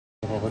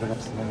govore na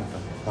psemenita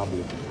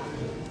tabli.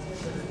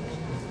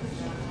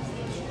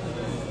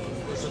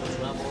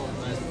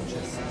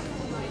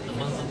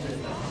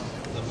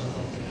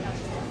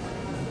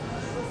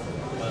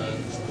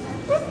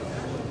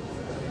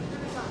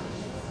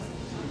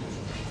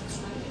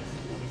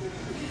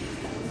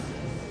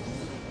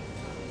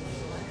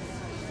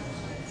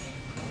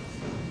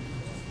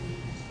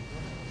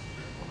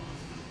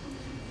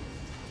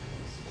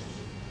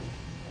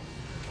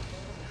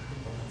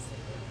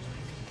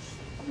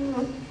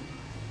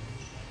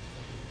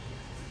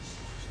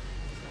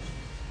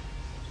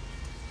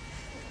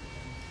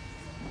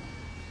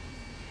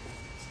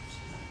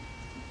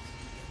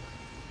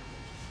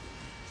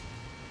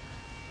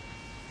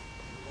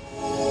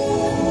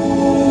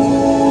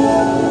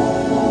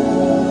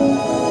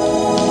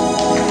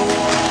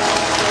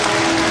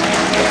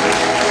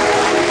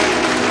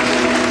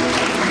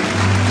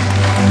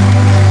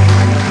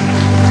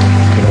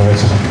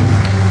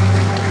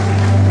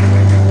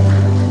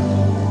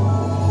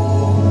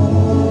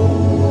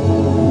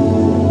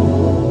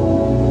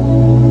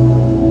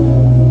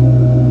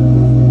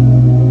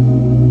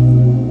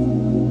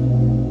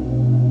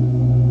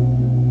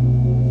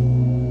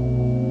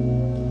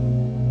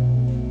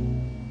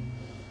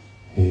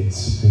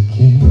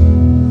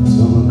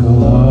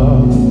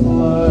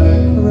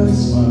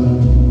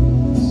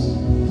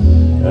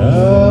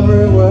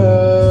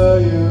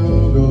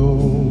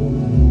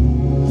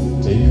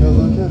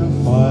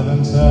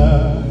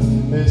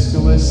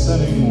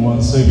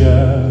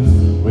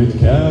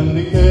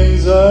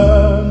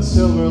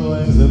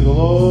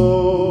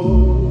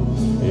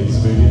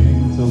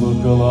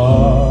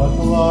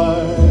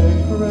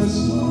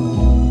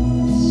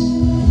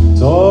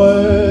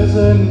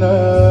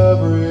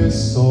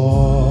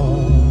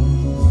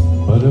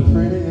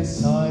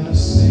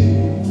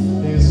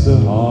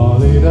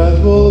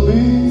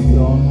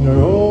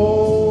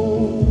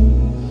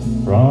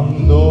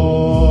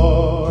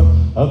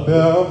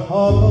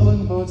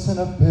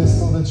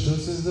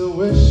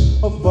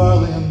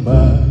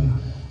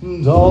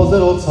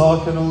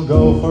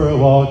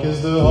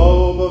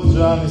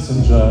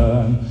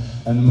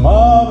 And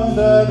Mom and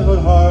Dad would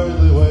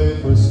hardly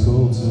wait for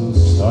school to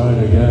start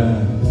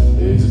again.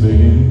 It's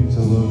beginning to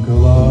look a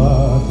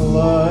lot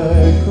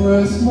like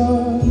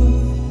Christmas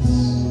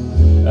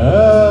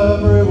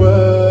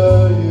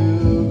everywhere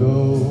you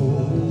go.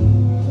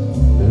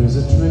 There's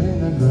a tree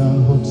in a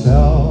Grand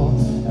Hotel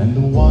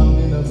and one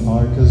in a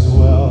park as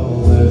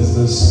well. It's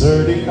the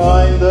sturdy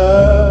kind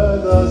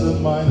that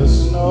doesn't mind the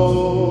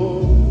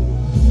snow.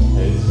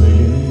 It's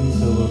beginning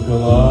to look a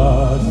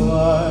lot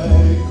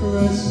like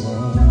Christmas.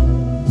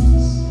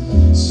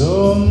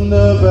 Soon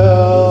the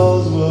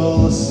bells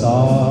will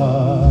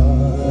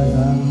start,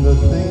 and the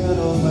thing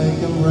that'll make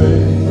them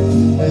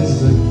ring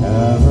is the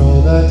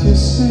carol that you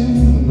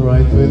sing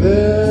right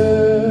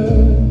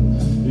within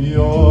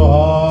your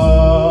heart.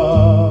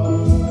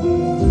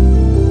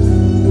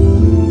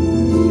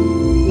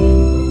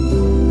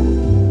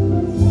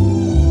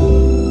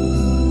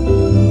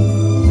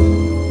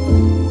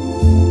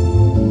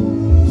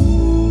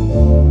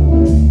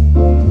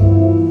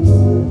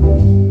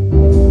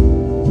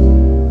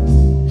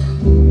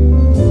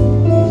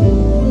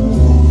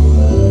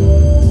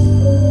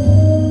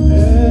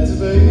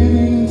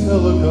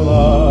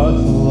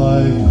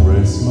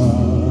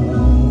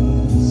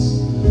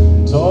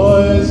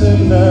 Toys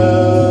in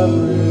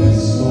every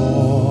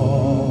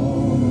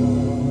store,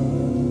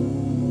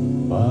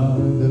 but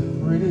the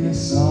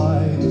prettiest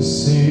sight to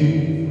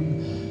see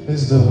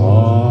is the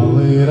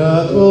holly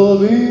that will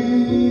be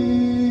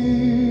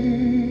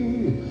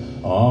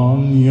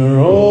on your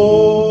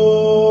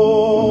own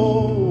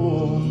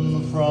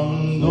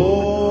front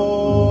door.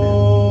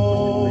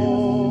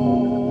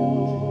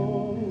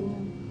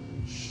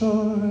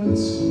 Sure,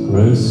 it's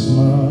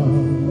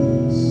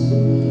Christmas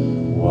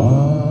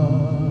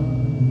once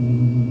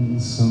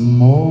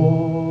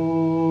more.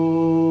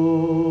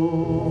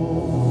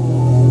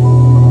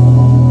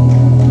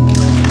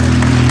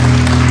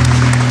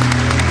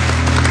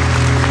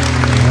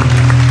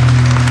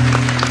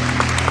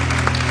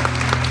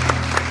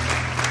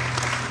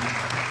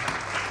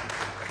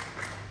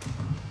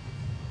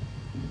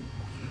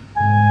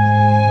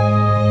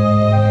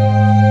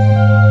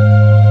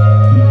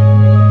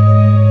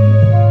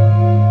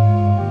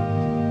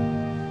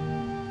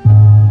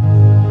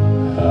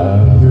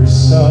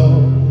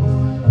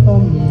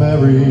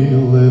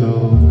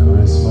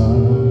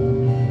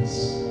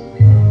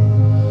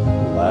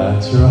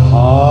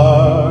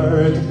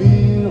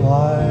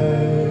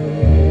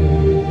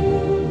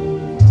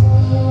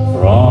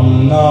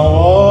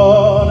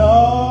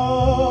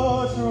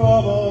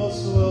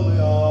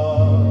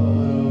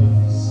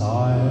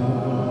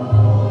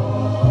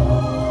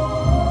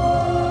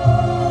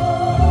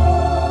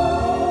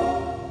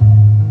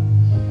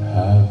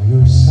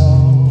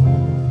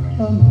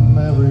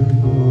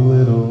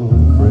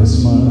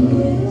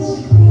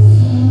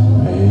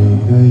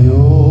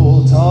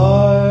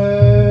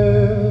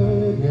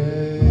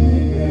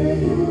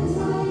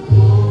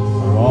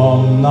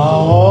 From now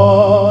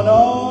on,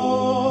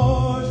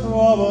 our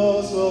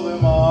troubles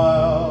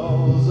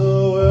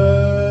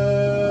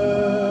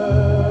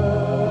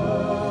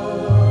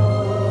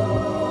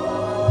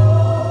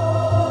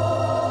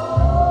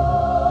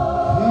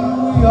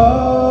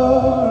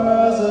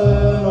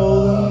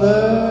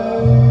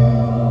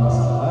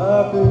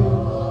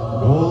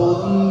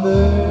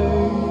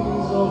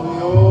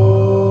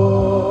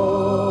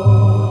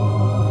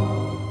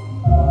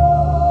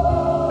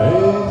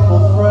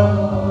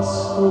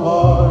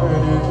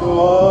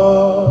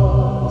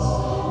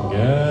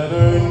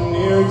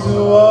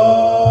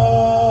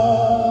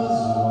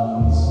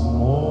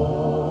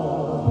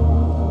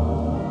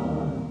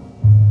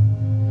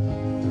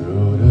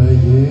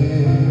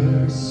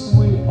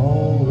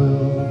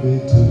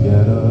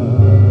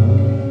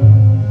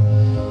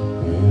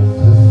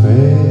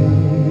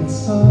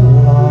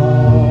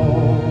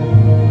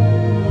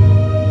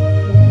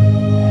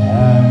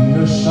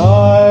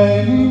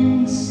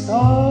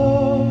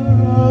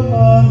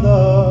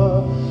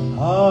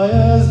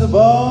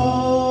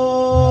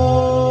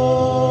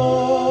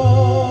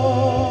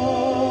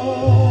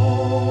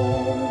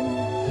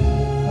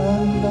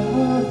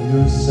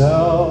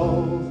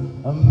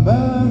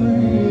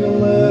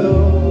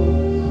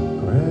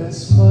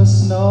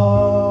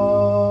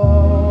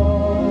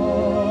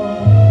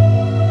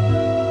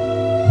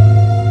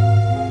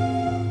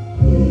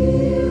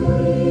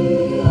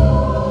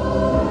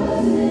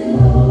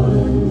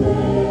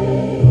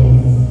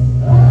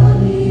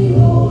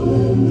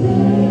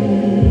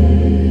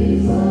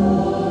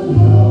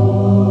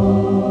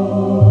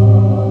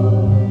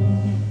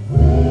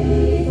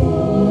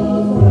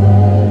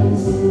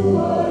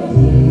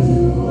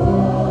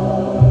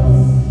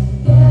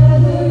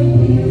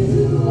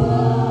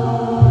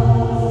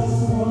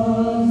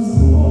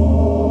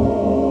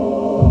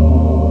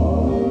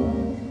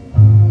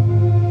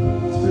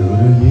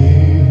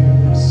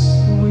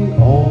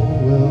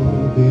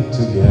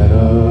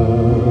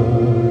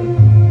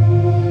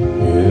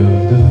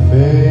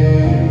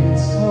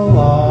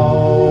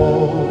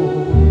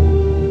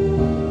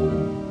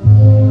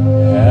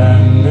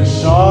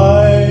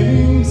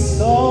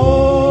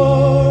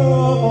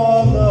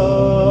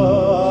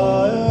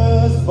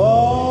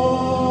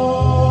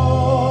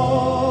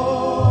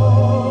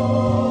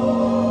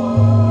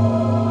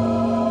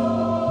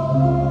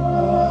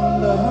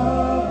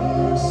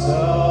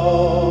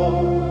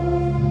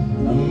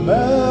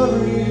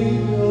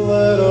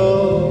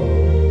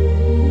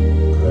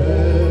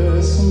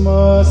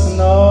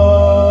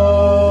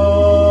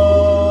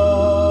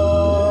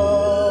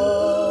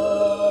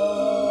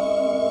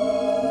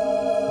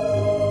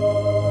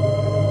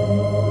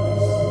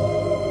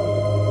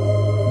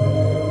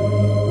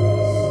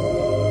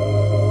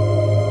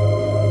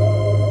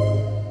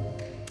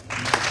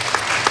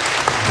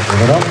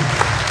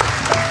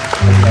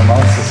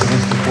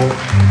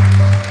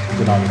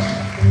dinamično.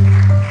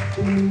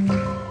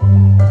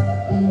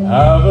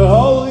 Have a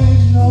holly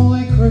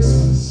jolly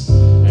Christmas,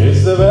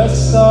 it's the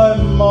best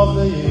time of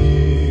the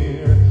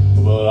year.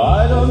 Well,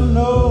 I don't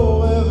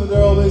know if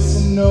there always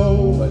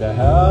snow, but I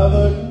have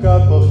a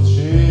cup of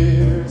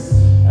cheers.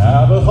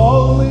 Have a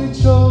holly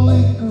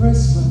jolly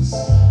Christmas,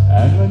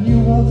 and when you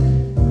walk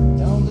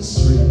down the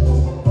street,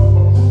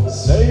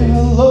 say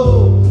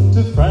hello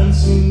to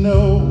friends you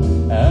know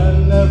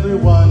and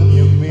everyone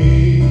you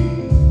meet.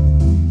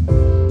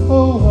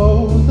 Ho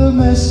ho, the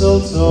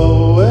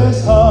mistletoe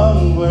is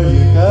hung where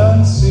you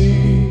can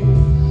see.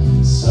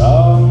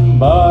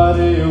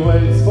 Somebody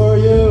waits for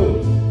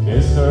you,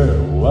 kiss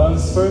her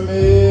once for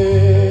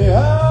me.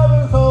 Have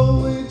a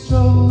holly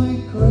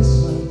jolly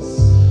Christmas,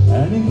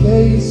 and in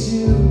case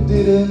you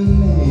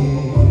didn't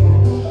hear,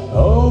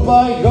 oh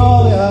by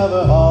golly, have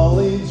a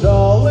holly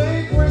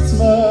jolly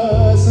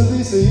Christmas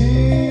this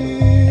year.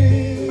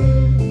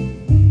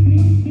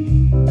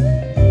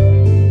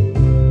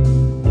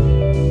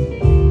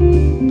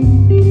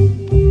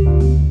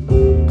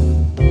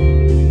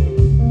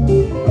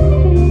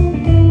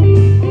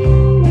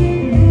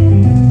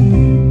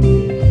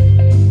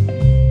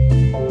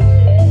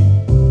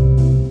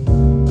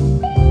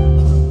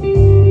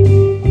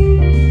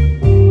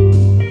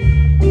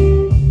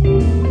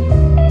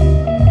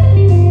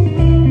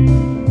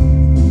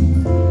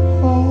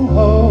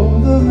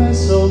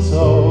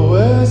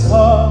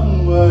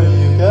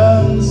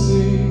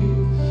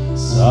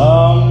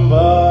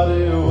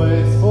 Somebody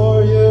waits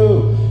for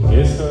you,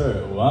 kiss her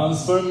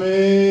once for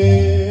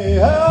me.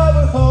 Have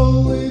a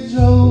holly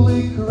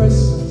jolly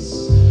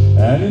Christmas,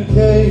 and in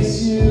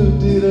case you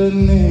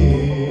didn't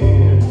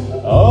hear,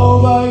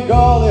 oh by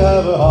golly,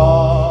 have a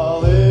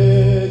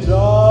holly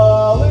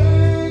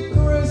jolly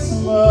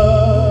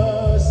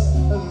Christmas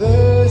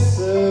this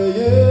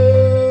year.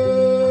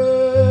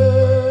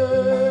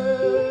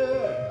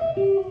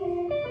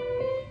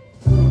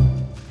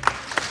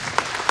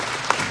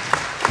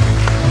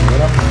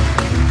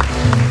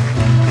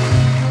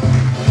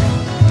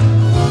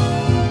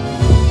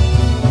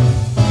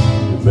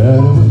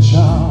 Better watch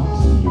out,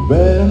 you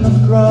better not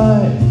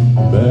cry,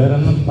 you better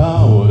not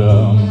pout,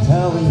 I'm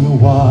telling you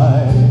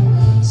why.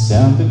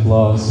 Santa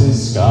Claus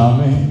is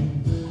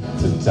coming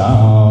to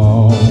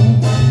town.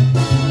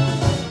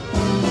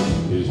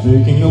 He's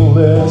making a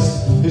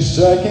list, he's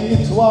checking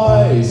it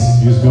twice.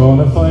 He's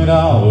gonna find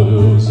out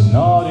who's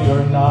naughty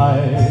or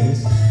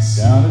nice.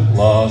 Santa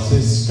Claus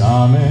is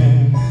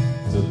coming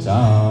to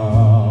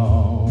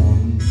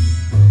town.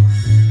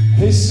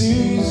 He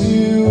sees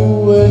you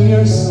when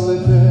you're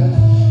sleeping,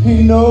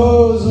 he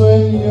knows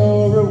when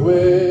you're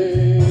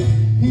awake.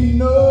 He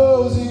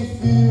knows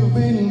if you've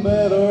been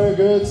bad or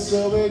good,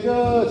 so be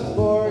good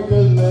for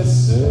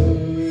goodness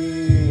sake.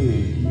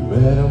 You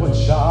better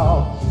watch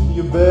out,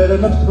 you better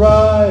not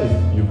cry,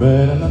 you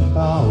better not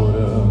pout,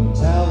 I'm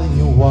telling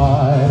you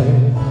why.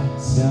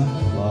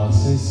 Santa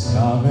Claus is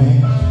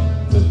coming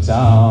to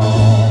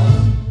town.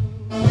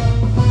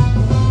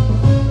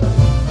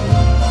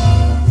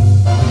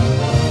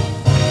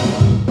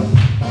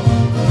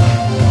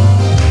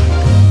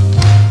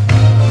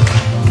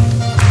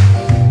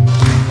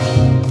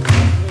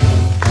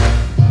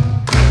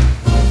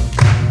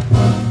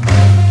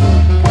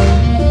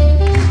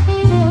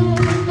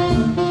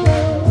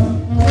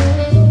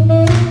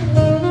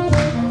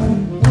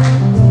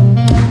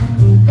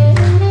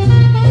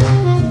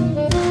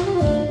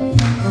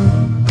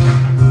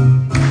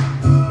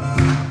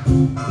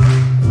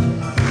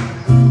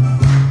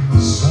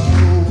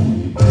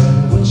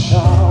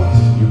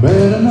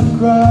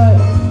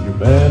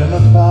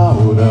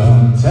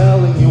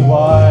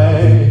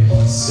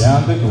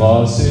 Santa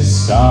Claus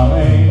is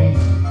coming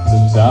to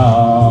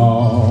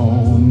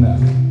town.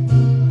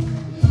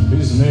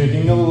 He's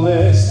making a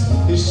list,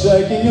 he's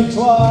checking it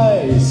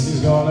twice.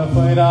 He's gonna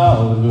find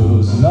out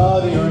who's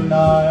naughty or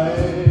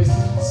nice.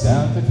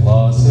 Santa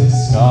Claus is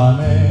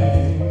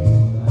coming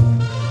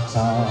to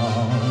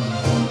town.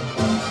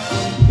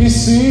 He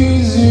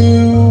sees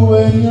you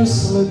when you're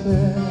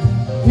sleeping,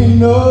 he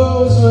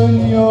knows when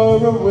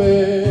you're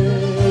awake.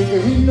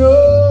 He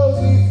knows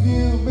if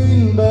you've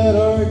been bad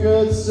or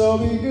good, so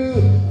be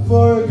good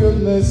for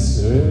goodness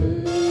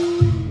sake.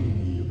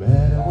 You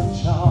better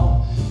watch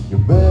out, you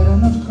better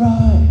not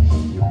cry,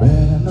 you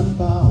better not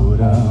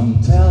pout,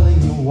 I'm telling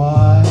you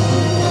why.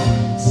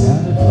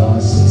 Santa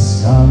Claus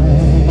is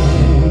coming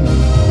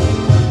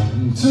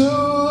to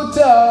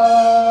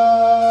town.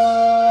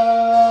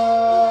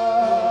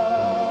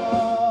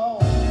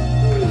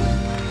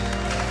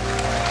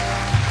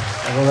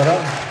 Благодаря.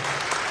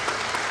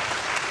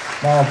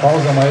 Мала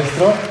пауза,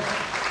 маестро.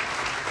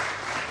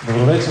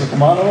 Добро вечер,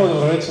 Kumanovo,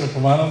 добро вечер,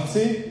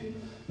 Kumановci.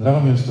 Drago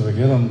mi je što ve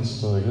gledam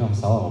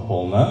salava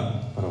polna,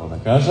 prvo da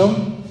kažem.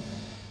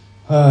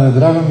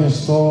 Drago mi je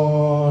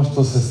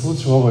što se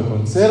случи ovaj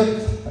koncert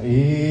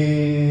i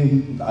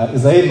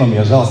zaedno mi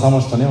je žal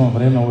samo što nemam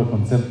vreme ovaj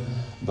koncert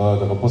da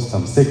ga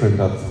posjećam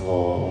sekojkrat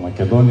v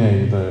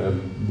Makedoniji i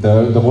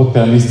da го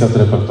отпеам истиот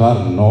репертуар,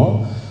 но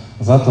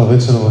затоа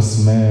вечерова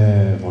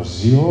сме во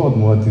живо од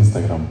мојот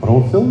Инстаграм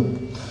профил.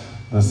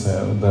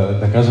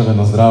 da kažem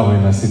jedno zdravo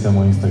in nasite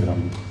moj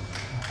Instagram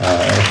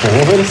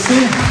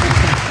followersi.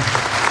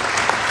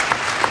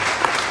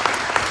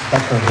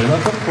 Tako da vedno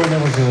tako ne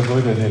može da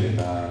dojde deli,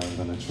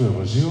 da ne čuje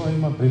v živo,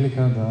 ima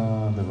prilika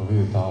da ga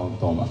vidi ta od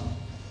doma.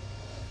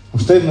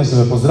 Uštedno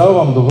se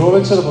pozdravljam, dobro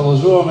večer,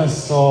 продължуваме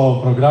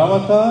со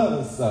програмата,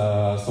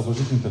 со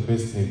божитните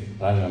песни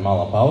правиме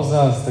мала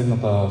пауза.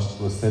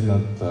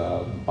 Следниот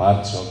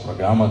парче од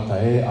програмата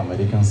е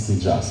американски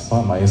джаз.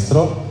 Па,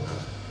 маестро,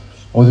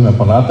 одиме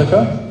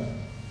понатака.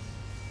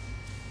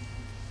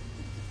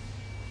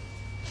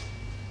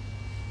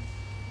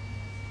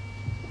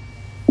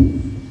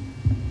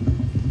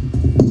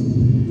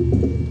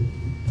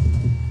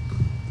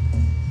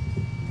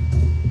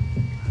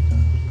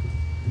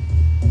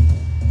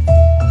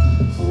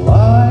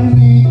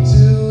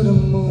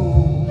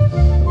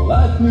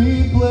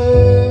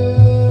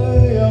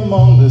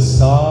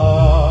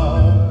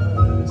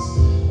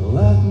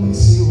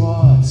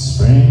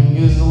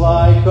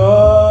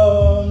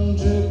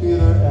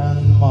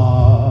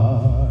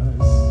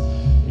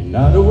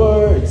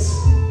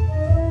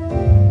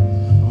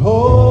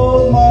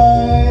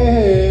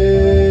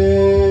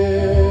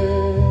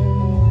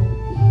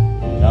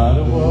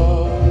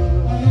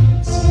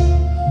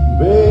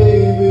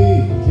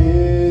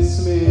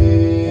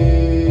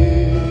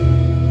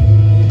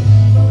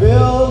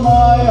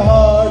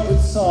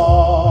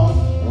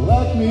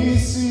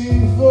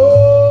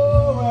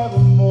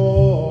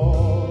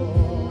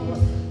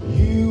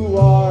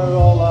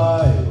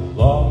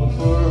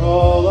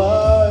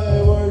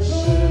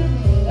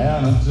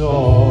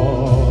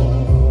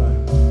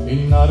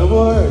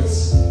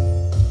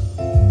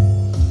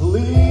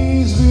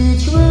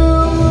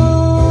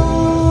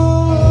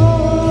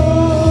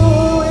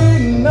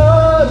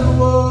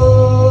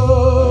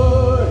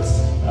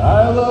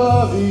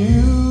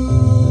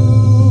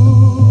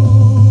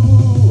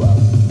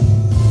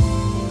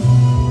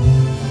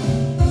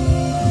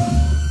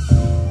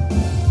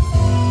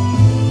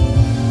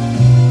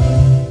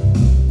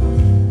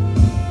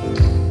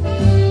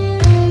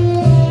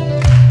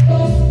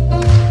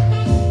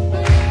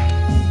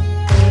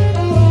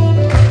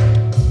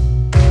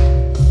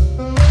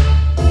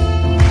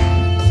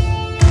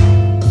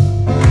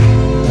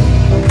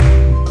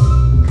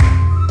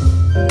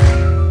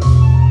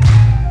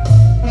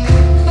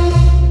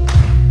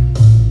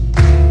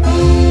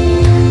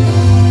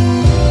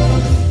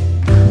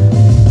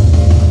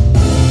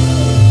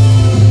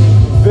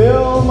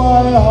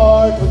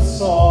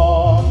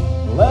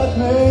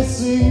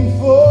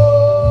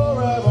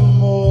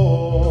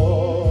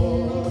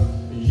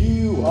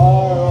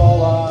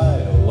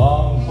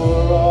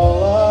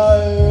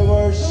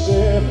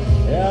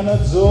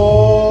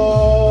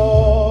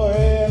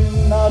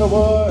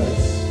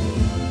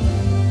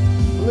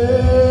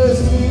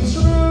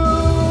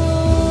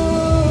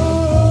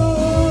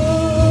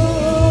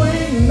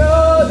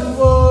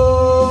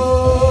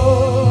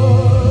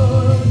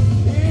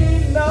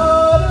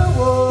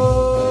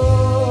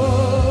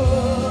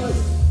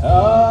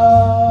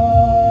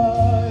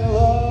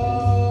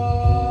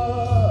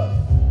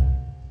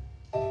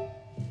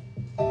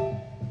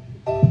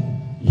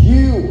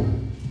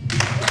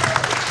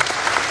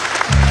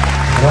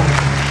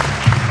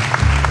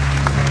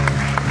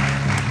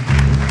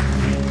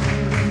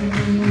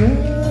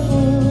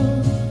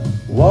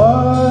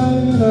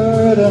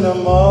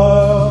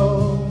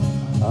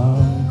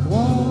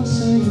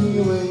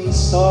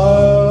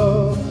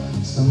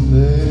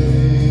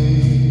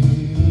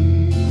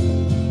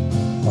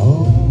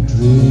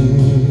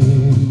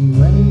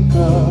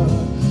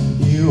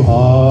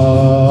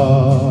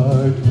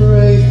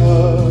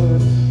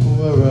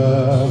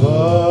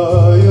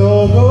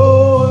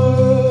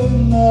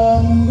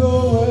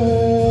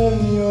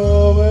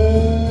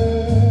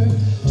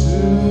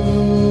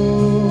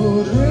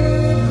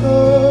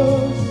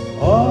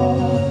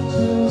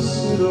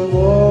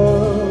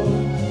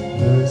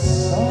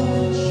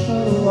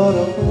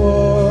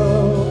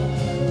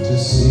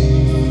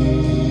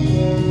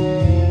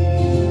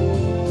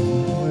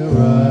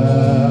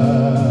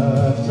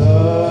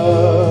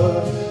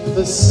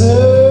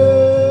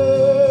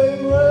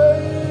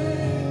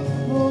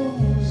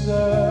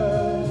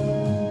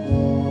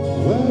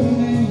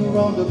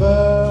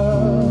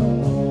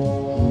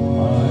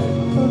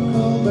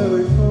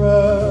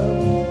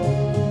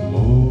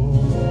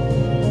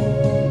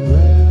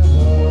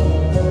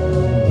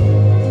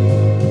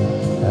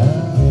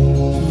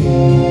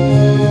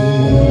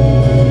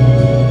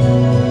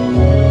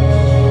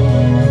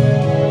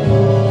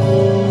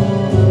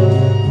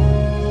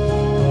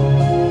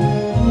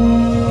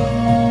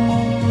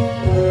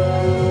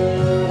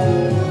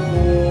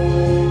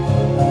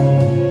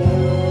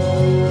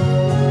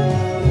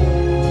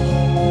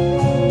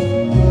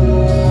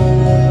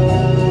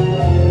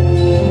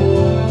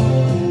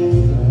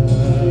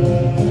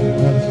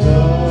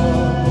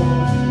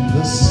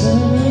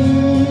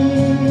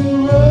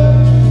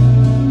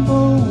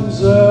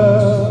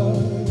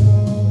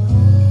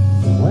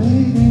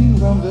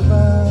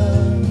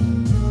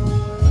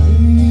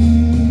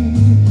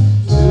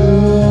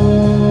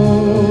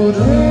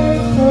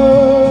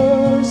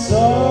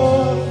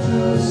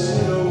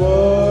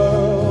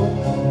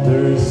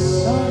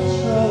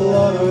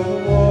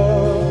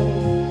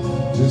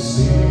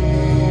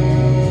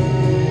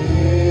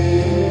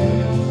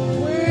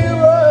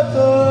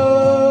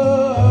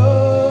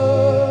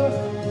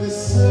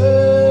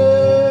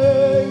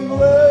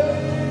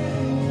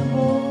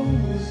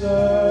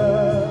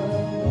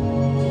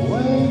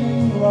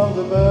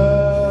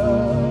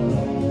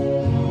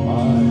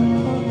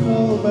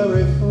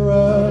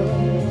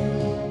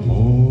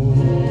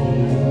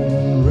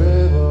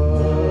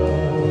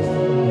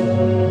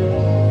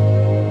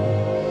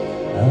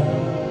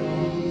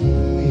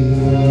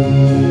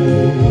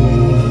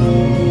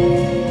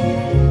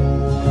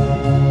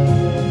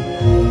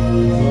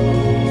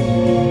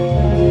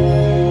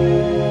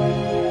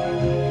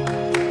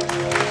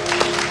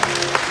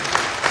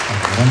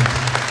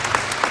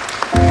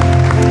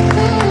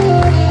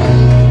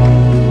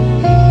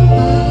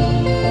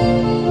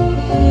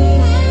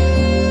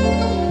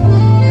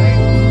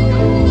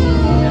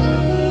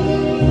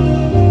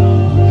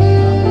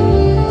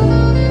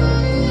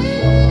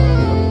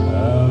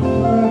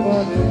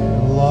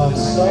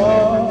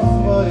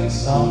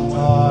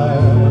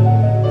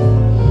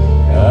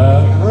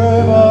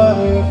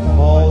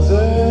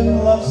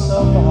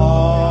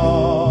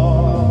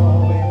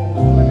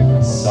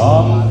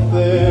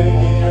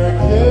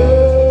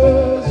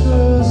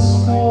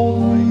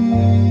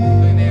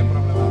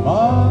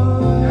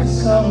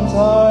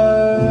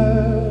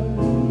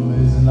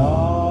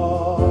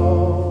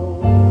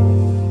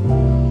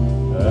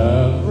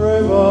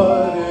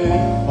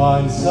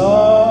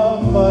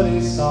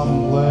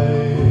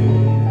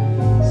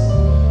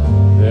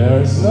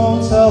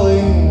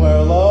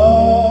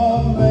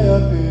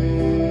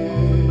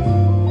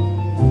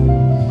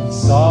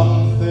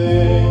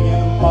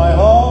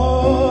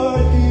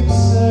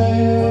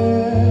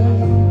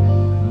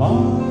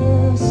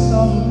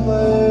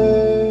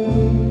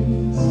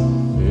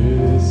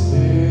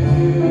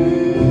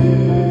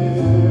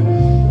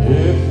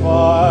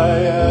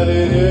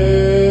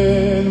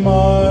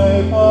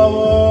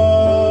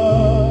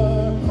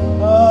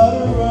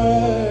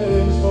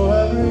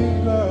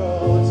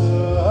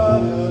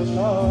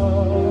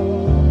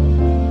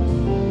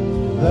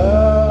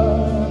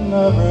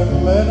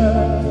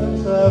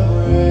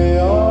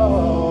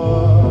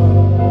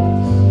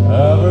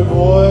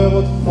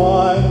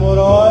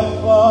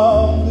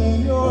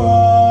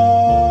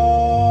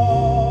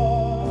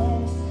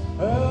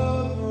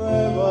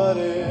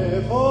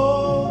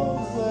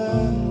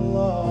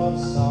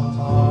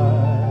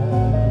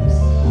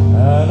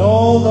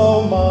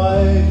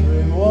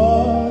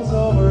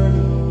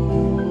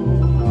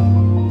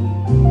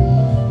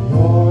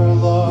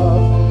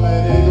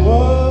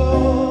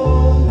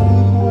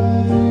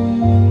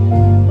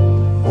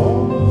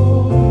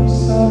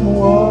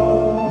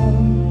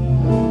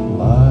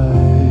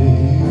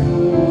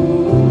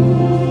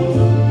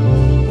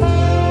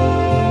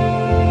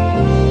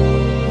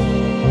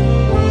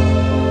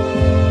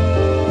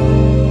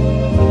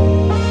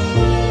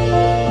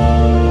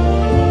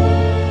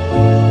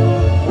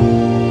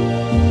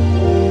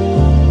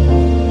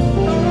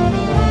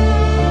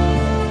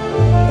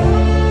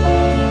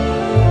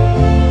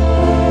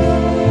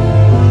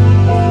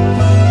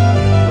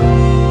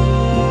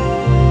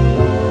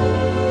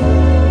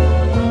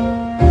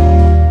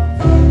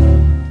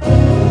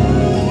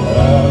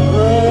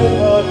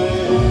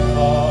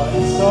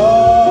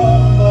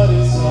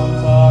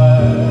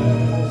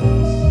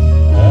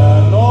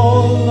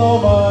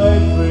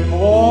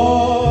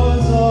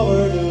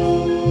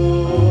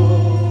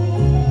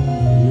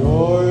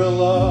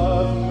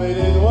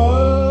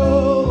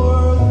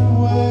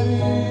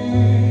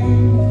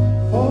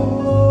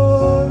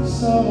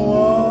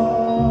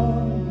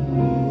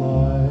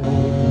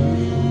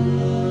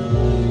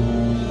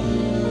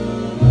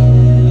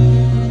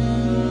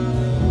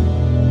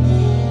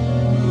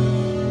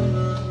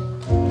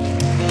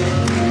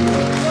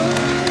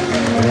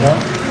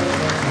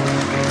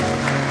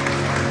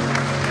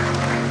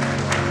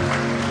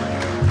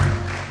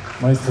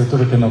 Мајстре,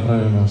 тука ќе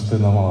направиме уште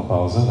една мала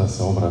пауза, да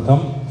се обратам.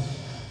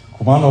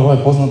 Kumanovo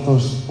е познато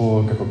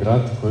како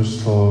град кој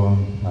што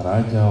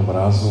нараѓа,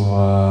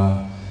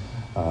 образува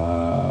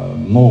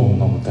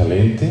многу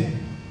таленти.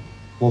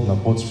 Плодна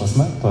почва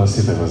сме, тоа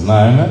сите го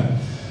знаеме.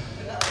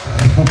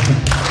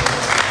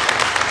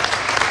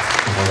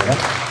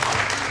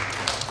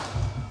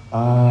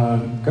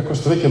 Како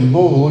што веќе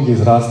многу луѓе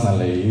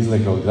израснале и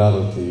излегле од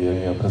градот и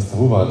ја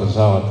представуваат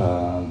државата,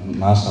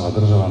 нашава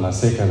држава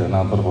насекаде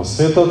надвор во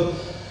светот,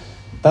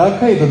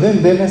 така и до ден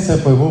денес се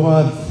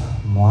појавуваат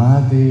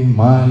млади,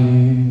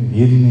 мали,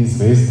 идни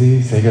звезди,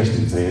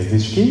 сегашни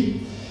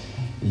звездички.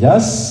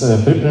 Јас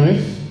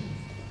припремив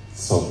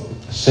со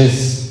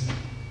 6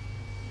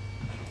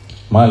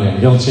 мали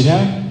ангелчиња,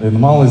 едно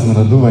мало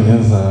изненадување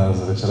за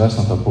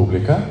вечерашната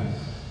публика.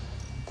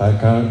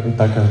 Така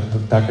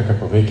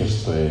како веќе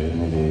што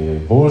е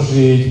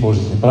Божиќ,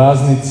 Божитни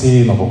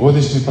празници,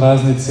 Новогодишни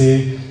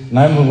празници,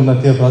 најмногу на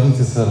тие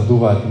празници се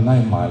радуваат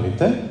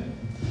најмалите.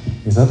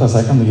 И затоа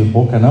сакам да ги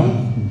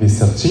поканам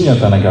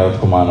бисерцинјата на градот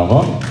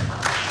Kumanovo.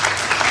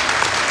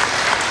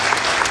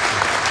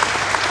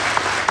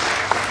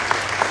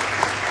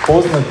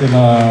 Познати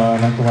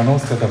на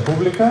кумановската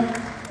публика,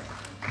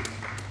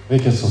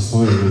 веќе со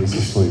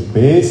своји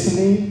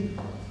песни,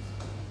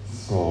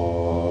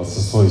 со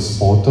своји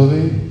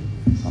спотови,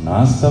 со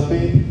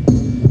настапи.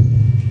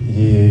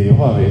 И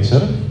ова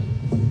вечер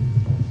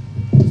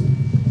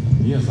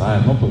ние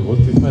заедно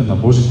подготвивме една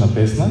божитна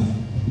песна,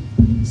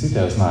 сите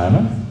ја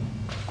знаеме.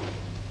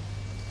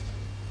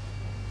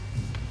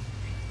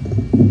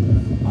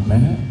 А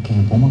мене ќе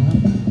ми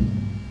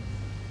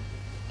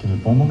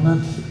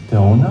помогнат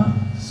Теона,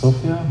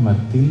 Софија,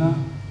 Мартина,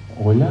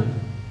 Олја,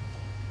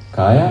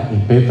 Каја и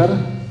Петар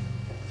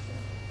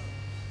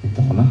и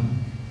Теона,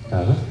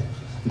 кажа,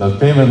 да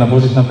отпееме една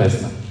божитна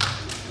песна.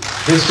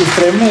 Всички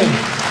спремни?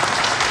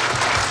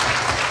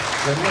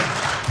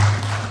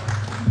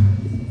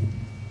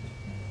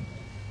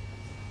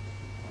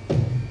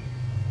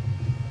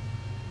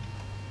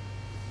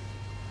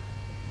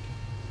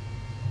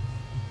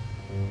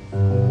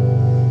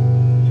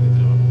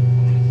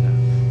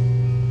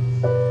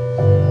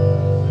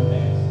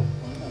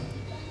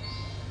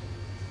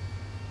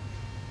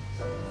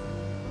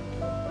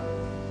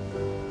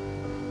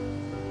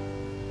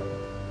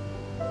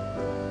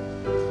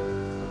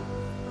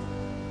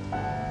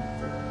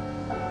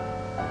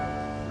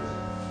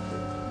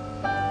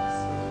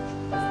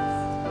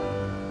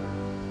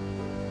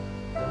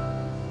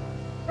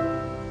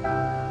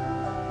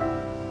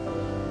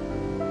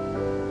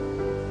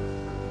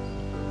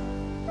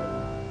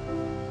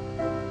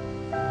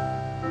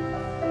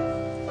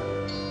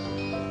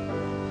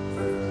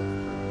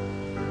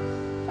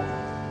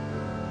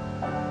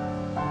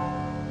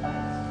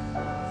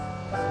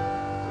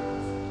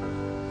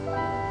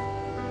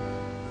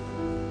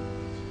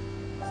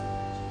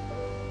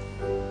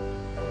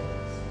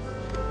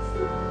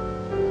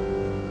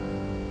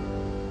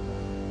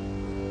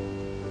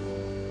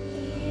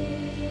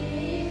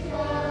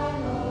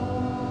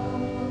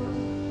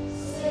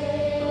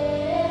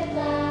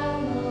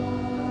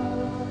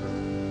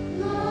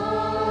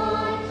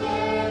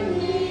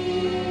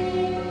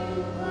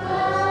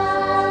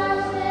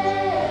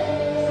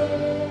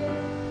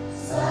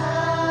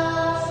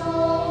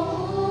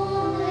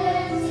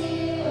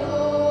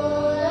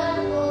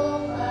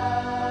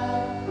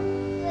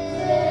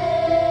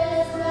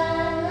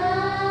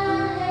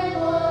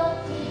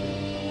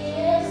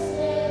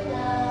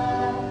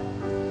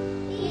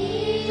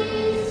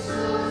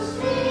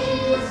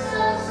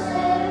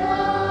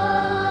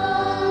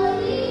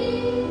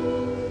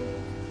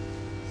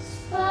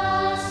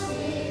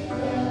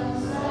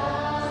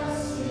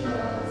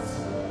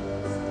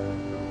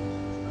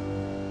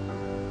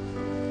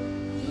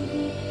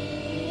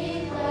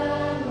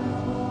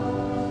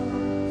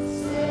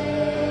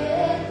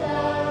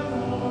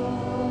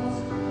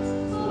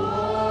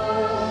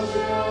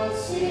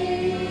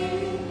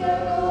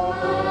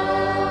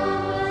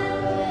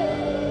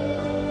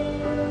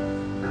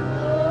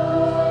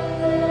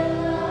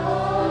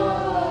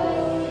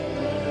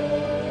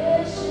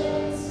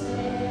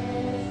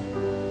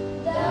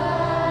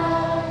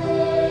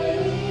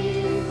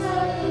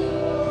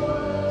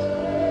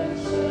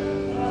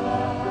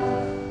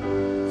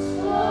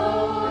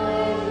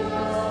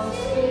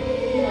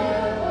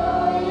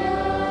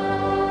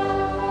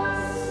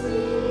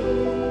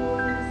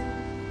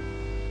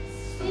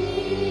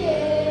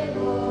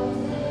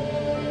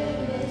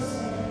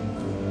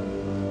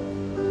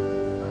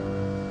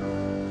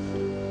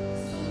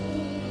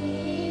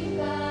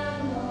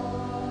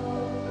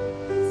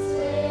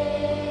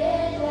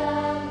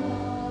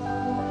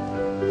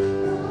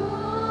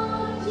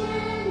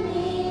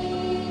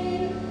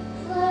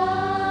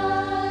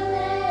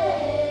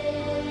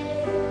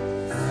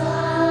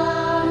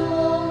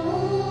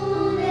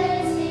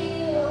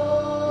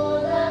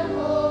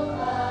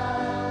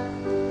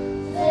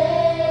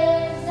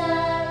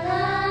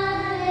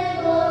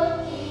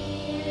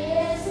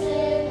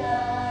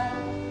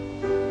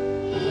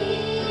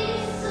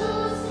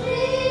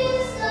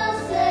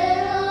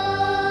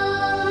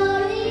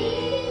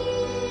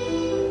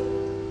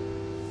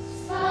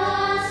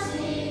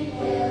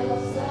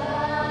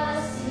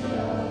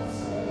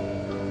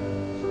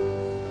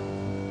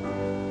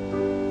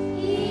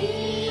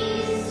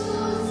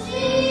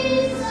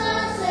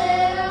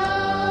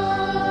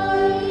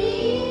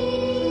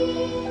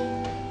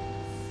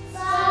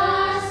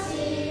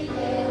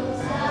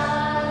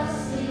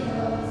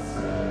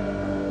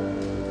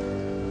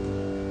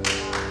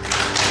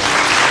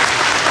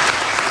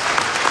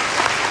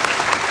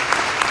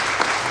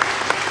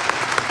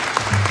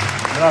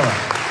 Браво.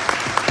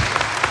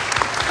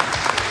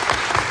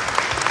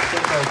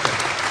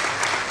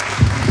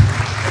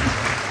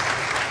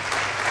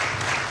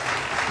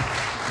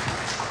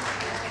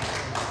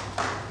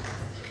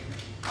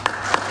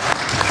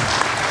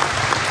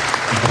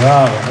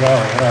 Браво,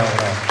 браво, браво,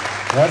 браво.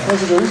 Јас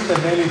може да уште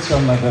не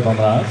личам на Дедо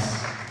Мраз.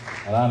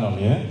 Рано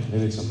ми е,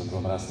 не личам на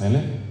Дедо Мраз,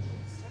 нели?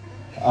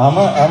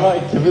 Ама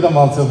ќе видам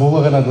малце во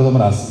улога на Дедо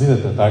Мраз.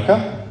 Видете, така?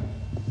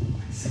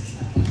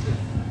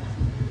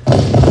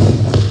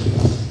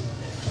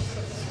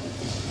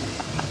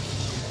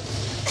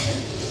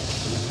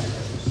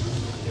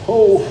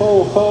 Ho,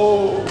 ho, ho,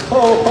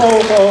 ho, ho,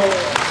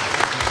 ho.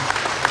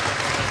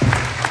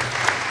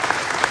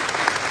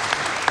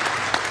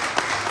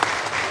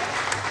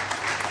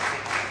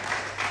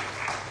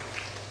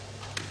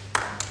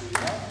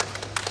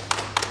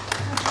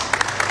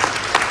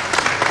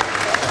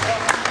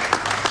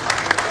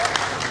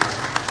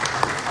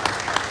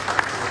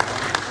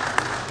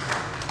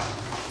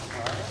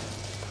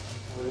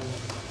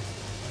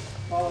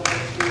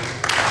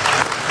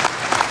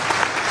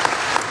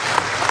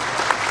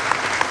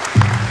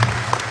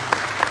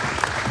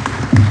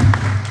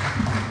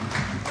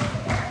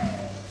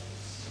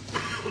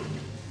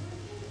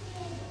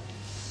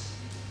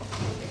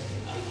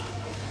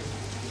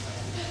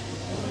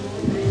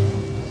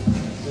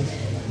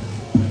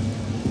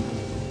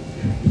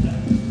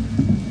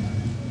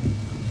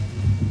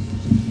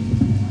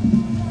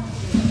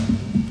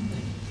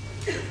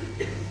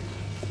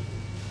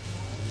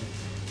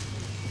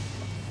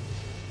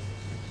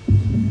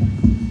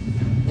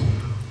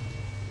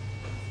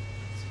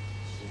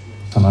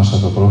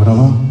 Нашата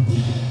програма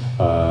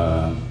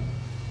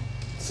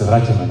се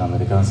враќаме на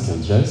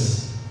американскиот џез,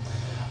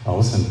 а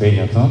освен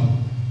пењето,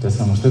 те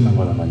само уште една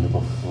голема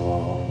љубов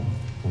во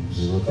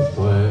животот,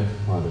 тоа е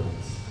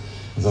кладенец.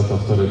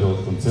 Затоа втори дел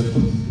од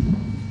концертот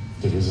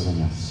ќе го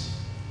изведам јас.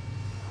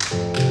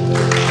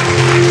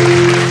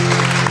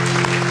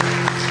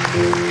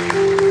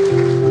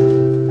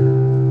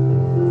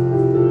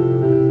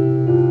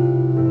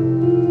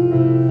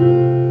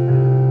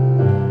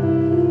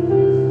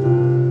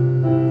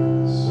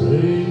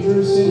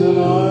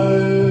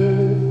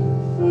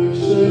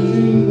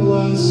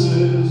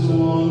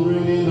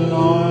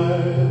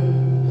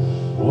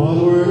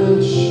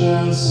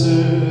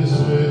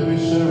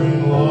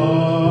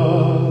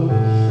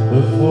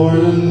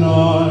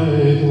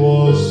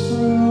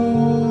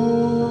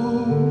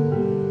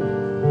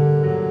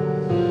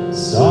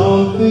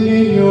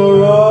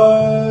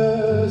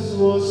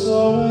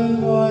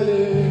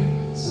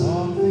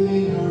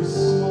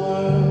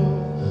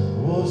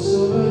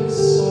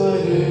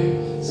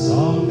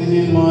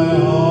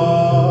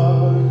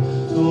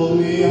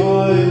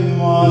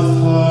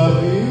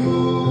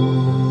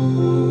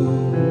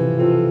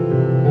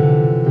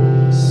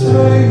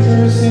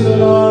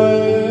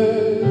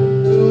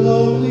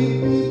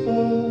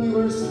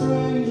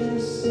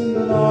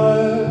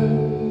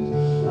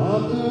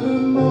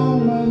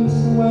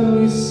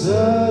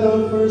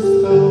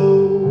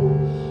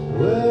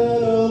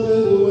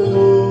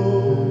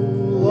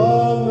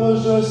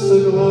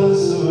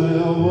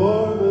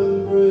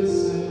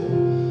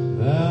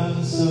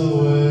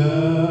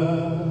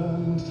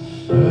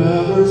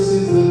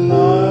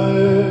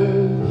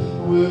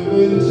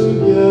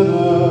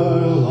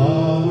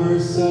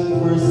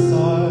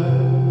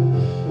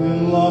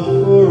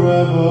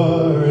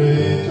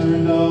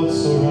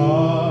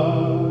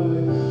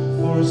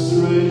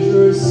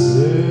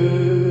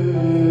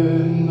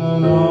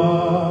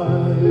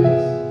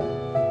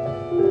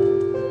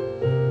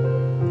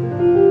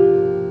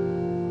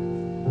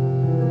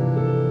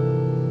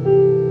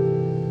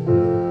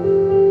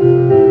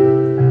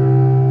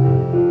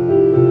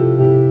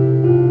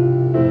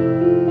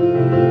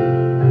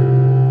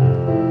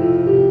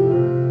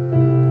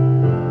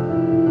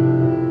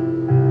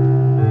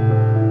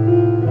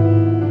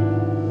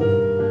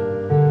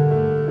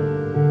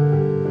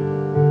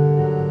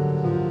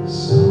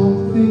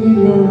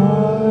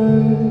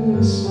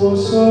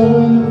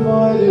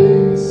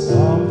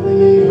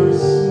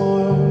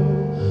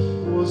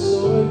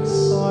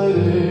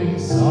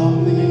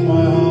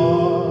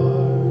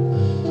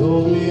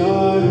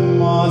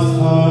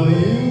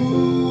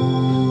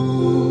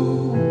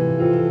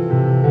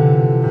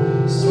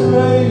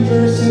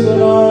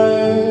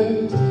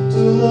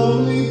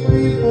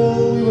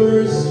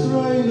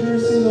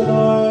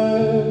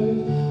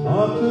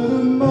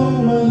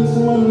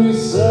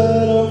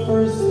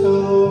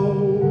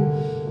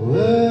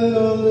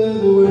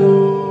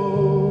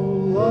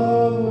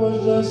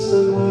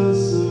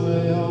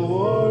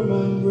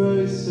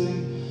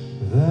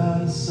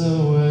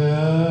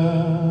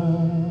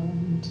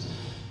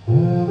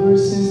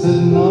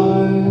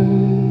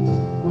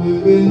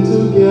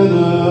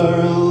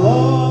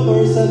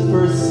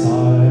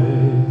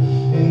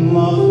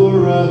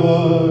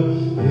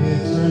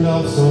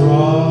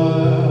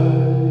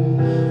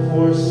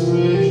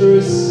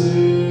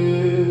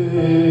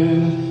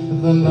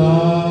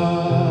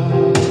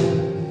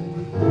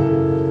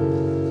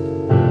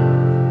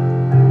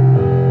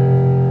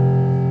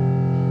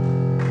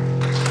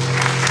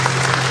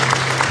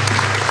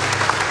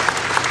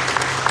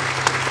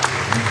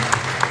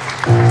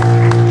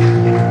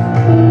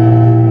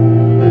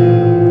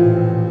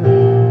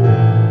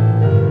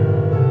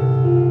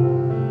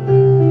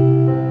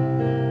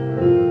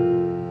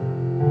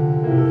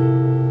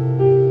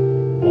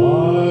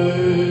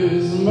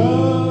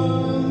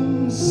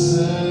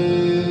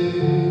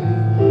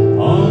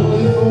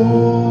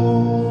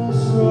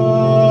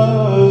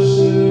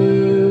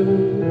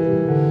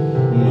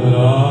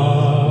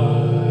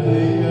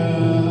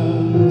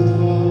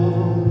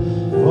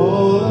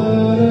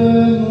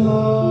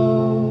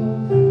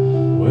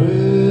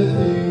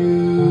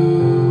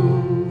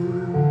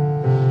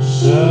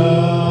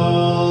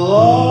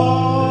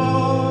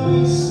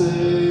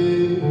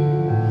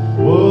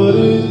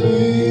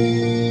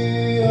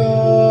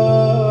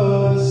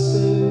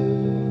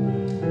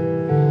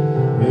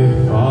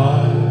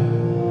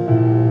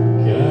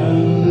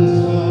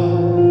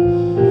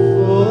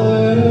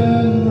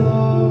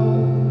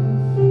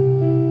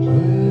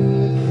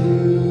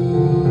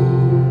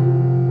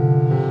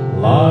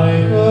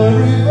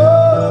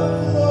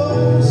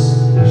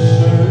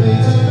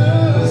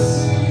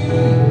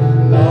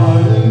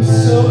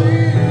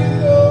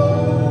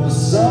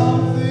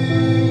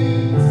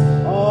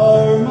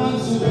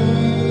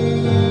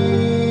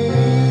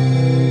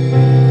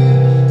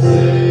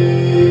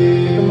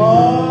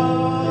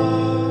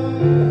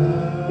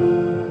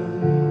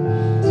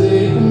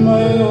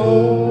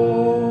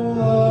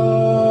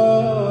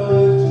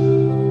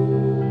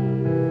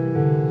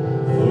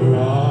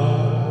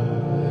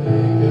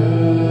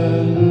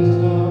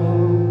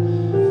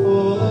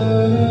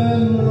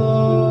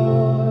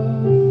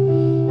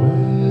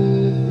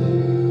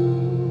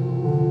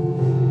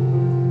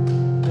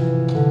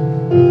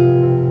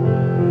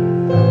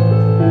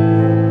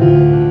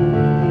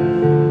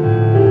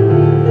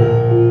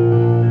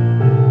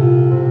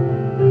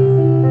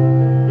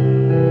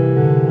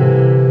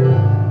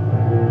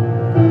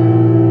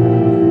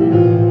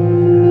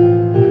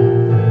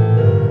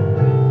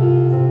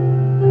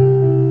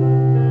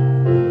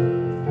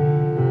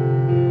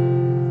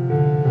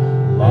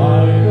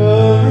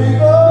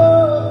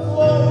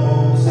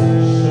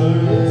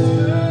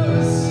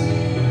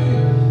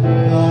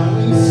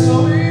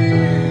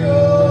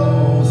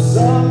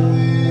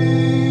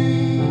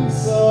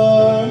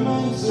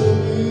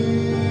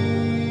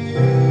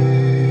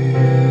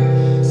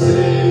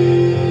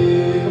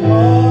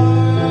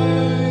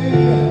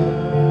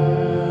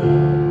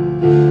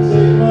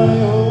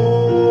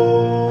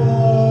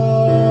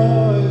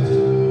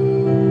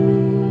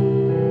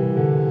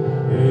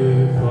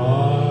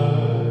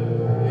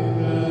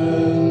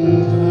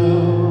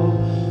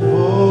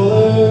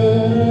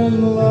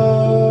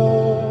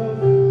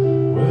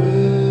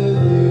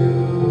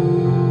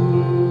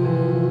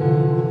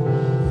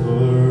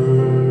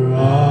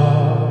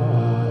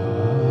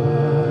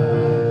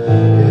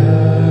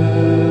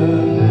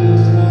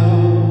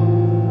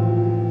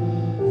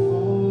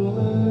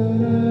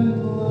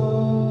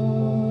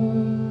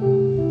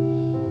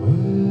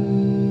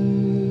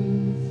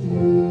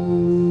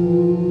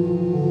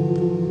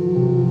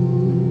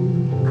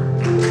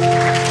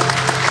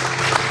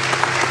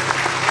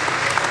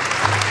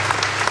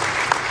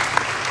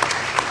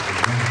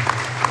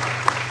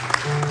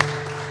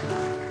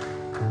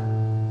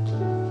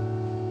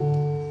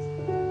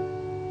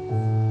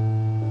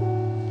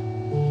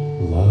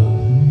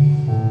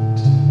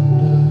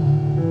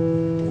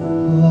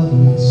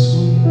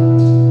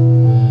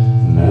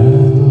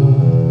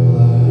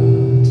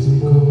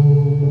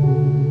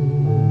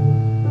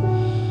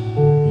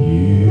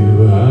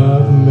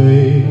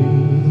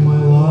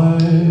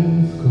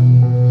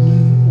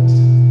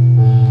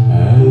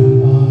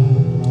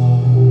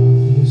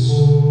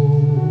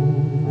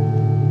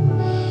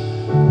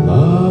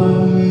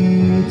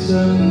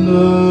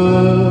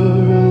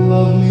 tender,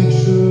 love me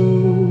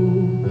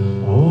true,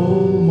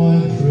 all my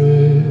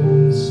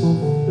dreams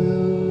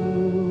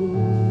fulfill.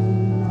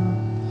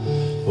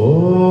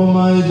 For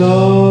my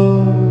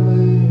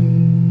darling,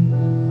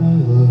 I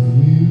love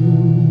you,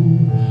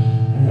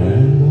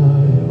 and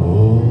I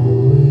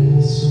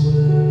always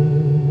will.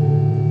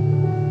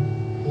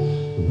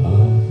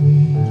 Love me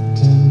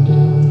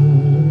tender,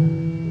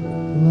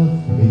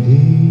 love me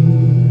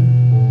dear,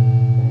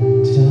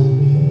 tell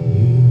me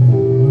you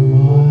are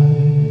mine.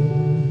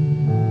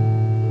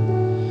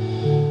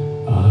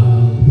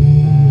 I'll be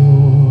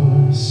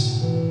yours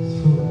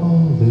through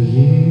all the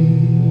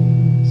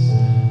years,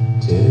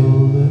 till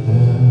the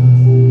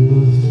end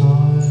of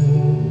time.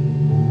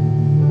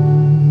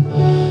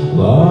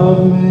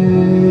 Love me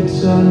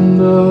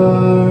tender,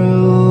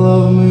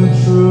 love me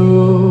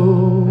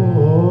true,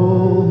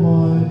 all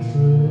my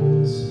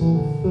dreams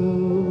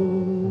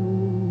fulfilled.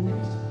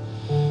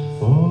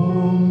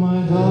 For my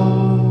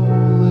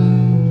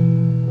darling,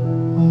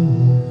 I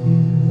love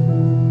you,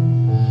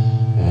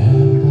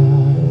 and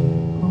I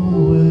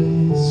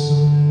always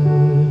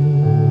will.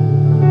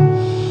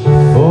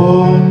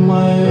 For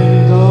my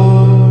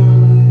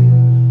darling,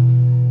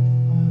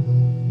 I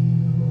love you,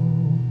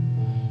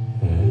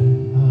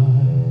 and I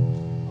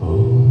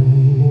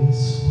always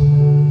will.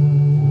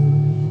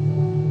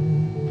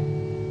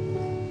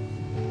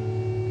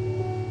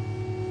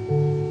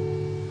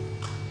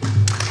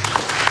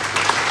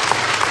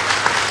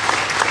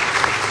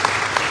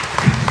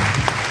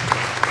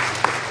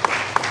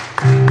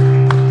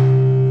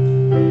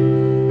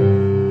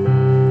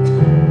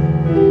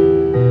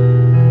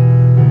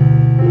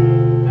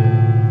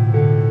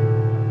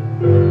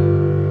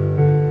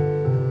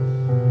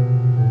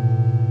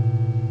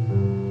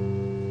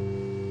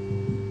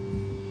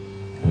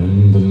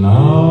 And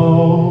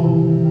now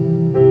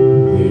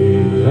the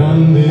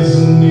end is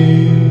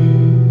near,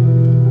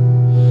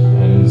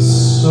 and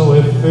so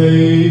I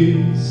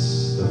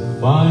face the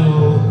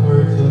final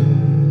curtain.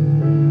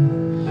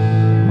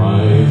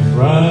 My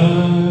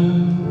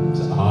friend,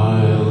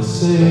 I'll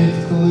say it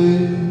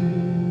clear,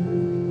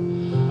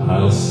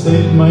 I'll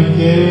state my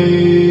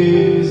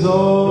case,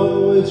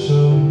 of which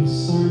I'm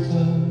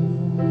certain.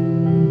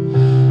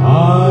 I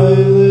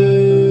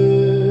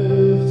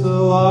lived a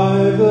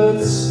life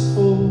that's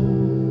full,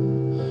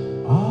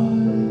 I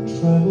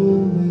travel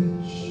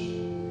rich,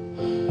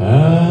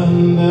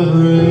 and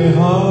every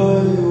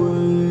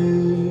highway,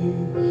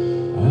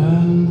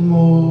 and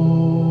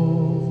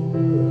more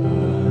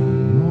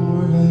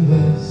than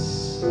this,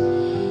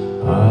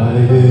 I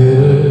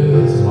did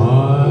it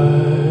my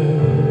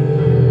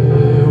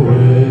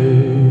way.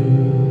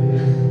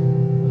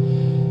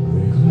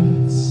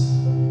 Regrets,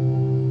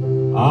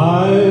 I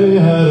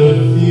had a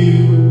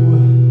few,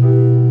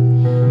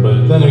 but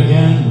then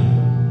again,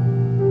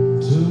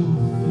 too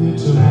few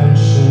to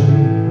mention,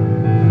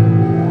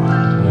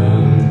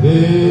 and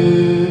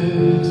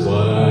did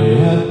what I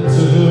had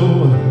to do,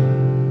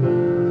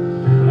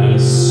 and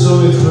so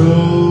it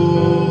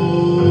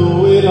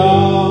true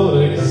without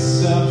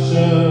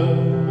exception.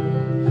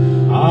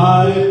 I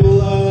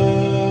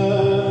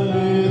planned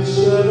each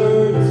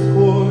other's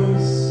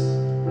course,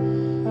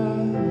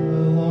 and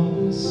along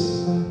the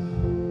step,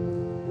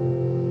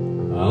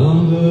 along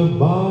the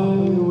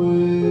byway,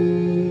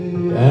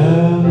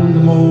 and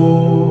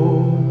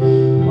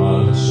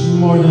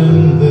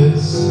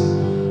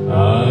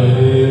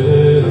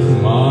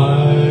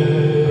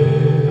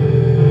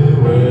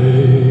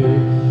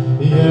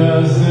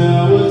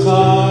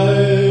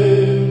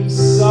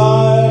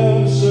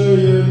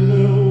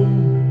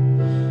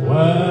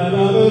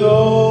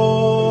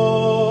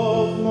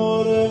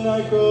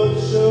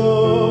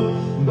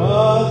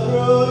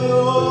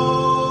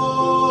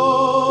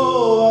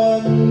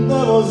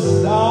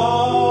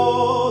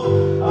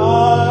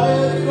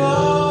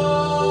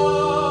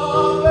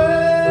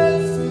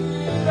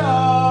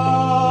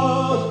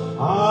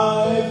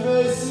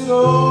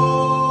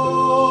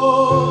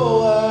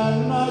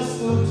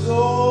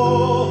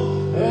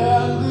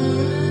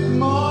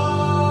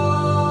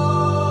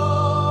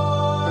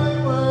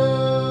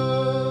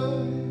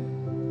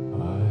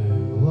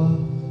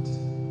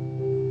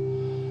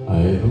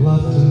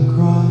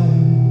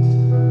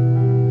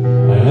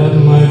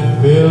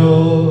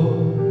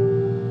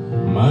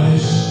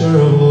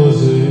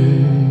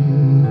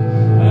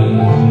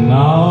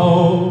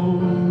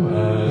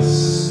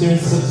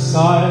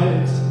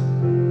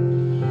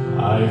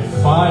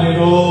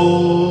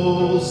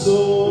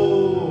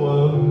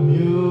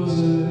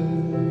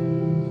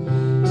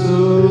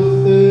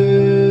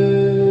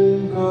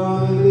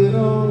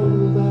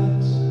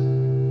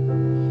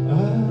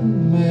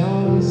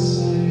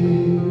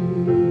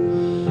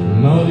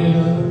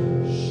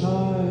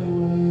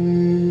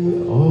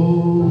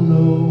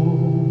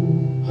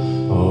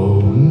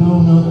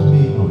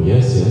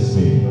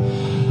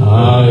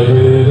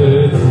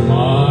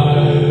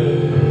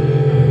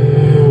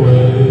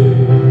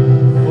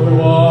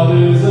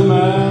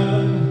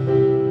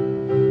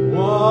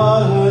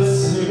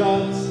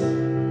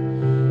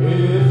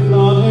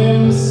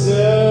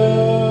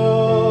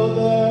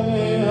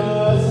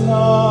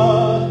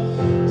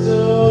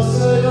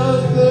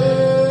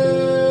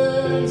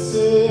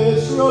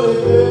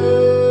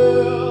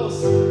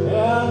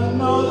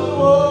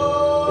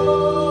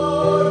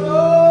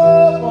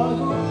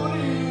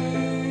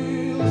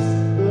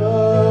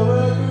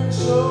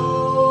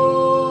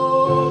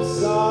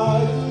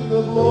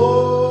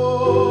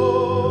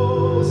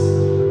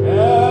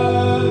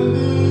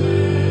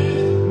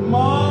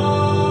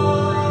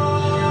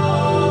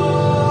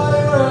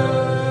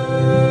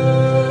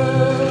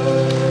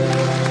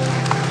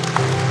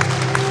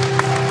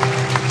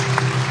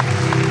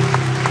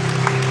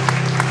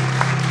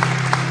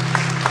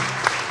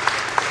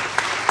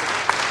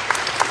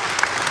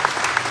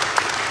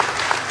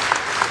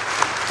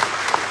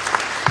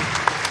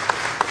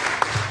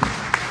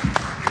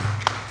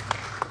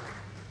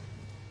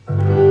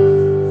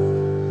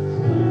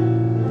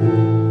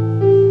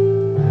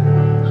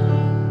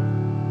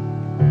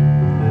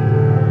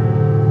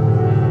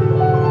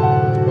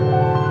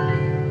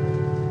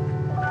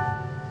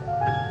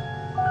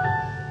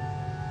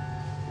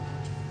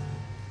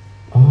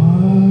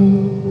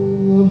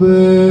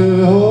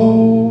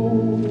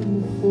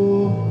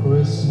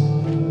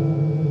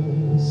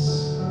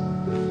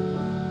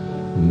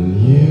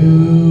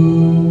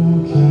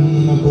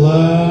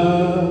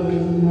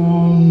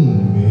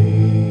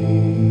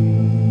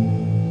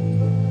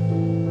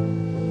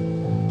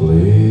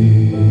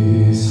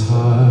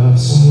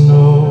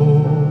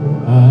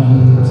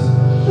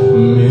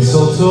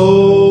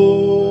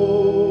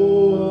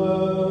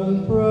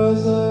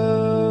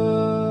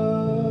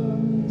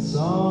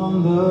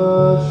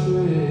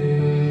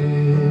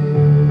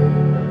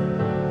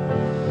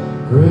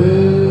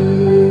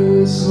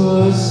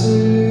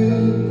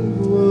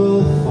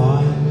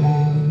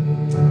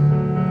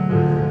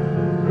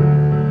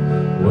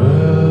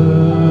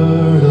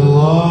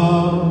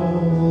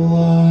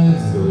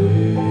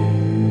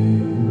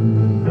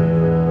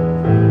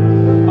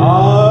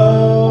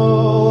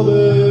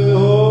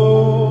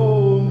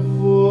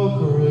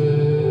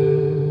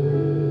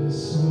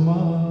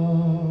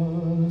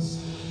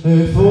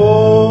if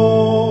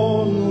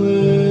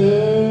only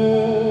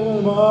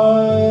in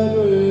my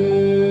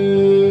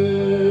dreams.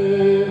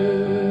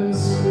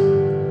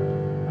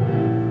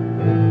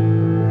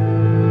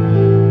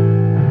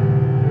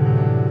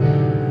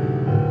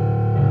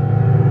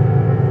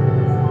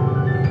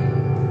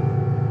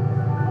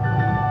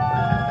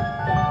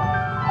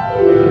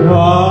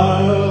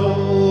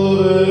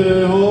 I'll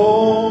be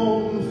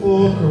home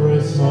for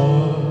Christmas.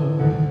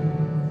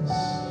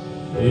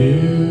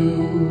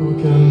 You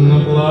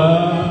can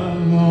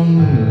plan on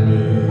me.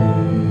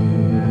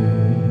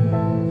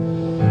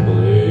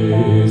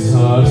 Please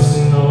have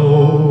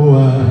snow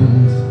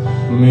and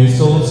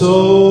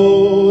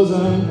mistletoes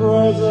and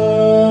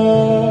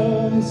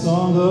presents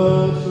on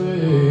the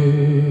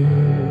tree.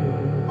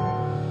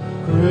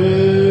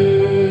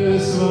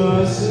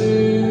 Christmas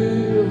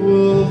Eve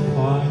will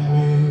find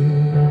me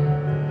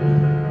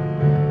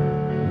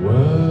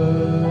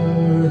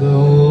where the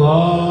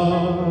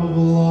love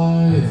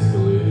lights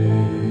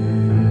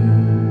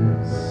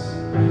gleams.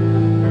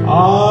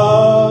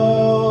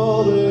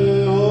 I'll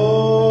be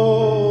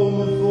home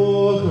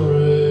for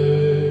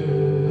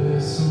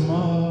Christmas,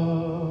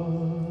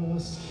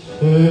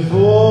 if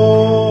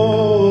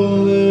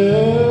only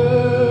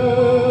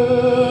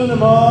in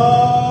my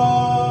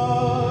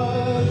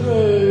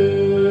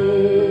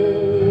dreams.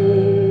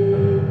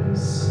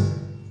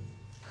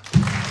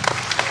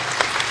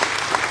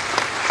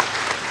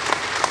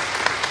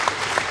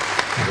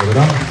 Dobar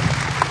dan.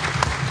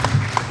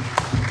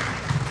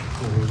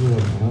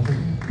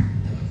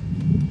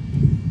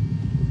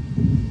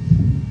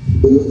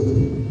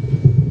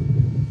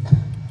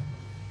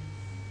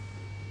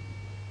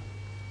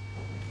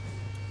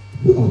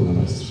 Ovdje na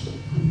mjestu.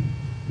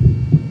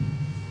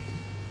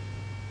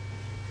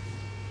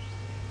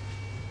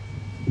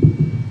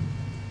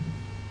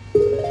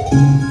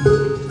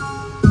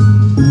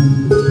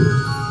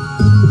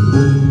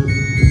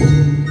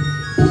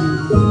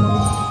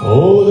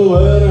 Oh, the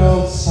weather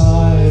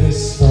outside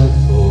is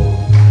frightful,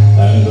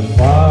 and the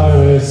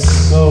fire is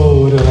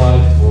so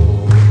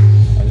delightful,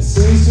 and it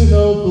seems to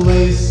no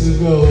place to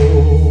go.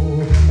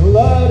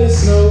 Let it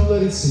snow,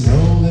 let it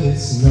snow, let it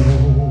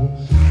snow.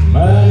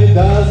 Man, it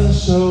doesn't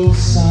show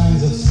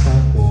signs of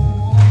stopping,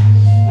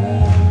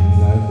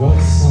 and I've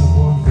got some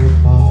corn for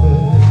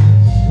popping.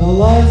 The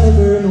lights are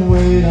burning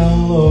way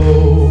down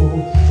low.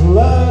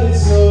 Let it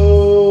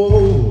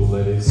snow,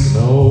 let it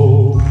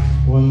snow.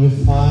 When we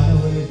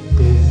finally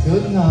kiss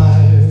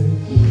goodnight,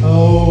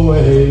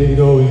 away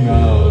going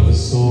out of the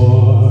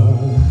store.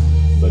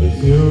 But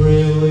if you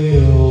really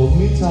hold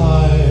me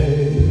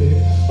tight,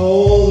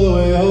 all the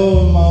way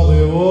home I'll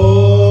be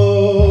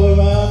warm,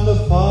 and the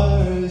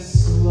fire is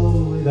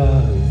slowly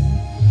dying,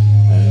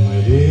 and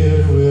my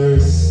dear, we're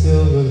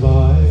still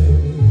goodbye,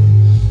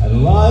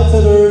 and lights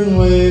are burning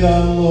way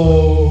down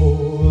low.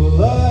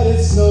 Let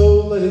it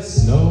snow, let it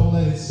snow,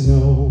 let it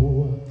snow.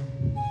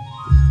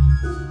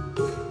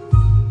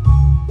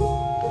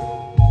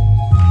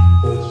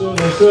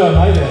 Schön,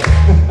 haydi.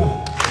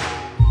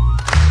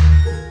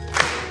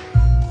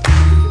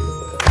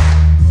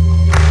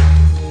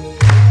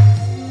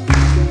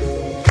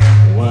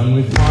 When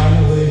we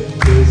finally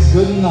kiss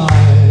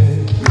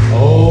goodnight,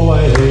 oh,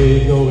 I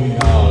hate going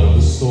out of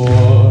the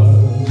store.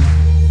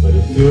 But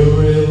if you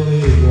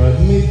really grab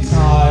me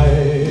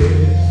tight,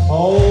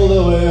 all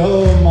the way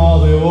home I'll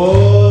be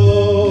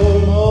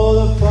warm. Oh,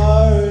 the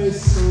fire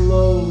is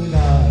slowly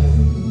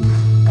dying,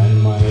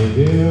 and my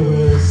dear,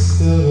 we're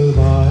still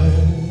goodbye.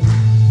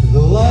 The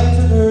lights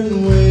are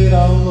burning way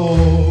down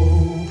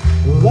low.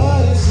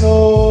 Let it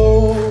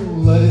snow,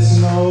 let it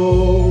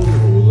snow,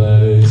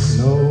 let it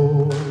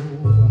snow.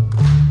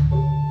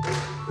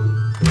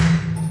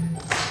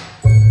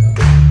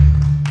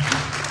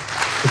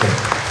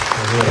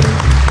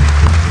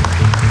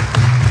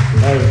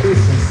 Merry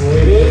Christmas,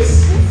 ladies.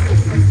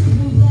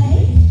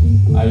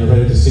 Are you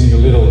ready to sing a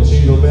little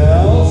Jingle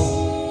Bells?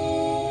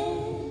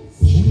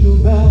 Jingle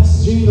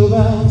bells, jingle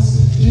bells,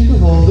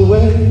 jingle all the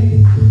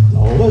way.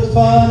 Oh, what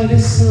fun it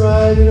is to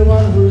ride in a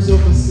one-horse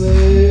open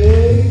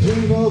sleigh.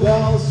 Jingle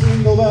bells,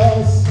 jingle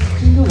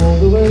all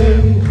the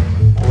way.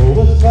 Oh,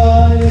 what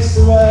fun it is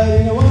to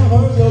ride in a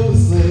one-horse open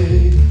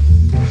sleigh.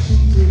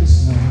 Dashing through the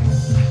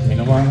snow in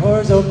a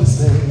one-horse open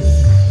sleigh.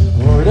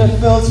 O'er the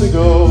fields we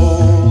go,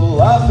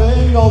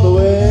 laughing all the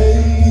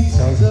way.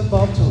 Tells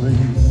about the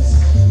rings,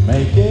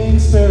 making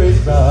spirits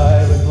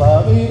bright. With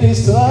love it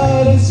is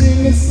tonight, and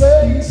sing a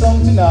sleighing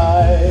song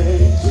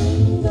tonight.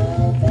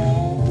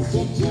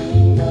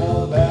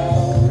 Jingle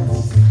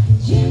bells,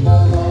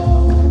 jingle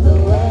all the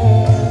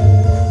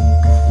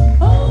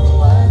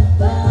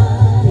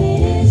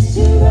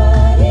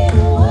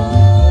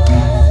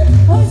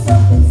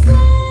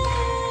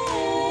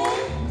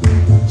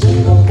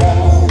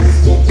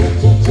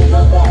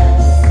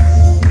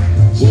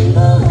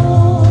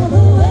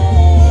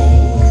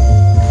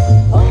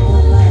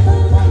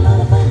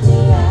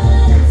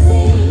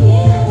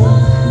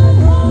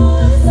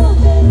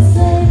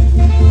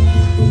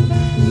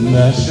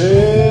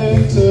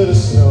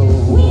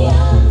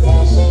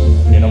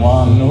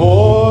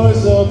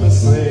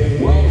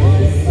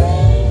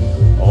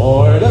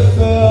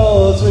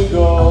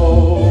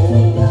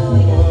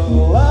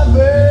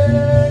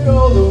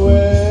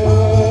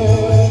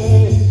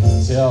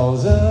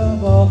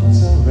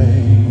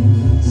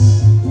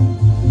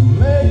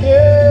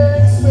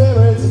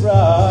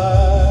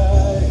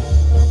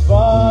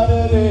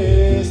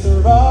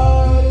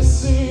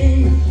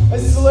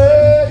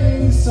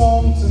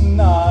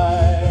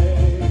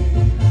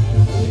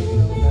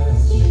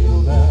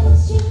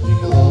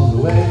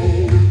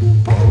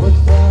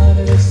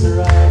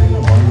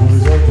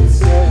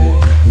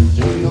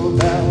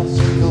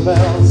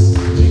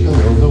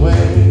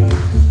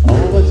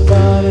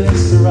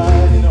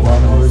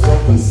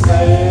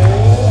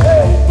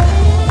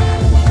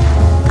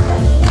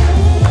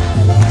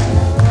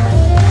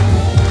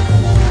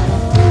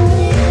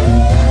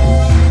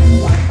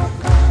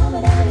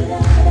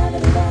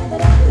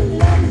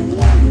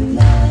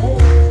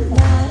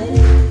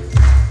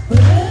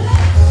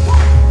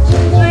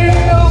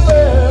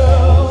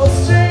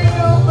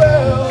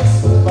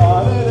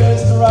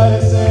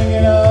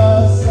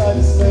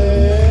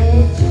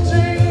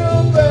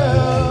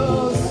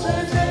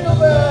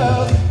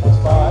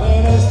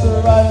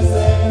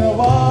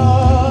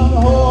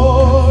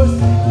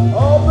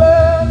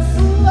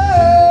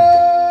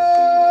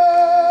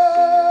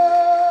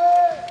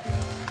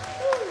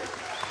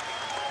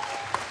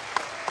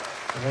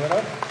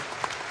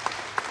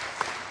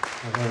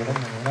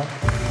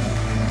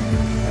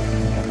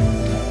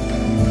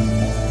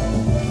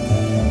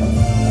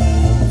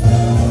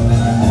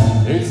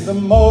the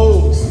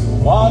most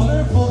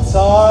wonderful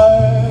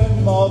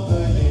time of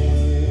the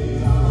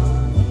year.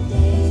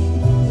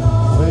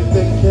 With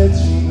the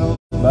kids jingle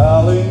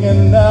belling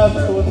and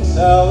everyone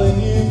telling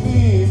you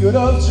be good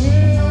of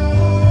cheer.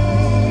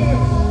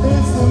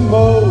 It's the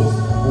most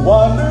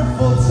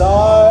wonderful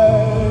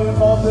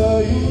time of the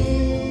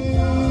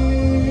year.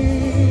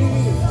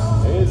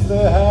 It's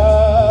the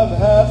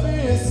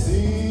happiest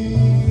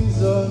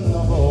season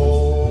of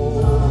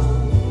all.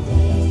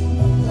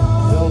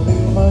 There'll be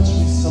much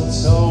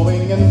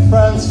mistletoeing and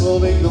friends will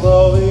be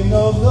glowing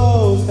of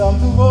those come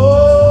to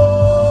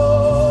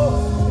all.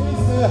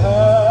 It's the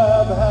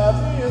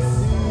happiest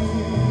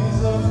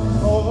season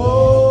of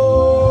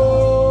all.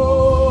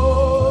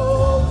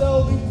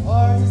 There'll be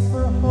parties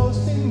for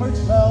hosting,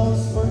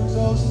 marshmallows for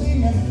toasting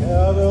and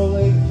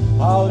caroling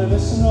out in the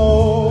snow.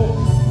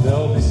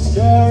 There'll be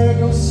scary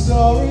ghost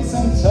stories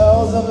and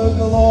tales of the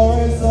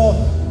glories of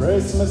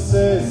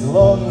Christmases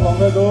long,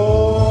 long ago.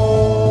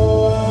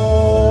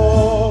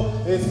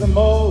 It's the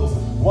most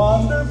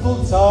wonderful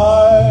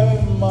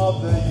time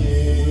of the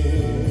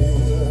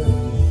year.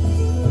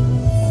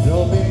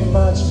 There'll be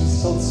much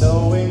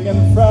mistletoeing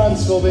and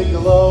friends will be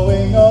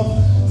glowing of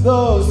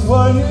those who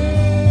are near.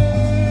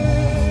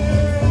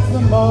 It's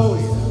the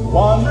most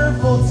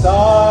wonderful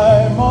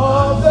time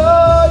of the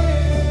year.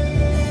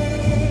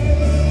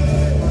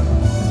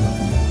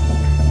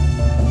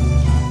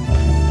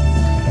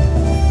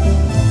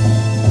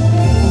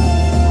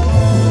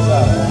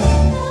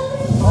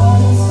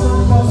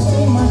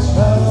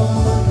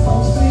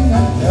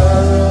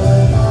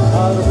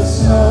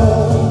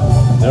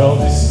 There'll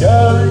be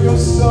scary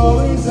ghost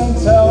stories and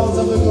tales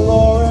of the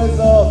glories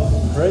of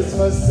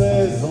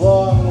Christmases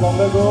long, long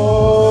ago.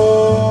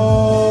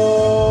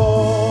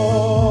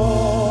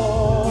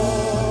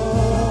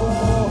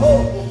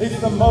 It's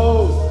the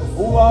most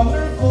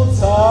wonderful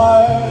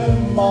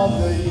time of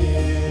the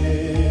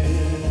year.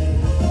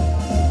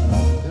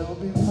 There'll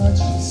be much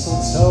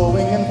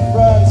mistletoeing and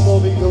friends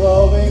will be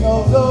glowing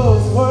of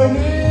those who are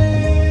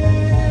near.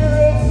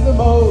 It's the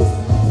most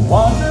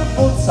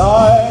wonderful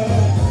time.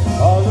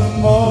 Oh, the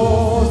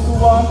most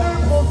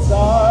wonderful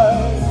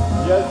time,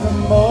 yes, the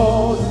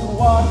most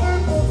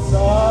wonderful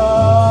time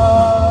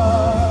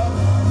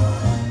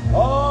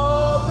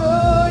of the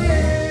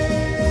year.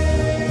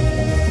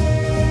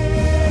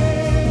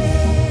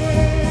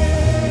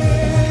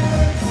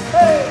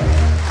 Hey!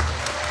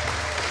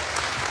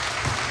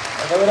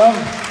 Dobro,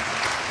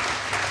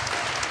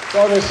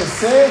 to беше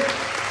се.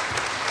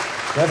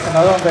 Јас се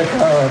надам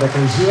дека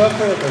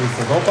уживате, дека ви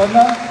се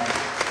допадна.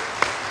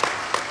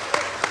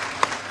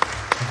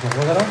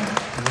 Благодарам.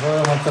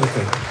 Благодарам от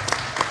срце.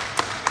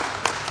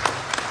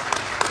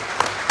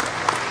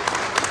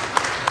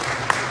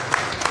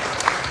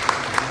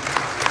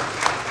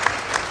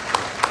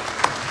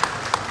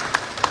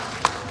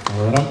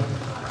 Благодарам.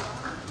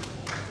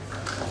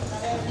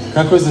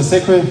 Како и за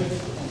секој?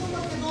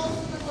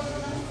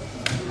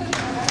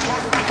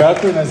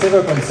 Како и на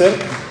секој концерт,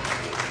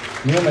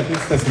 ние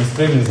метиците сме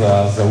спремни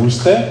за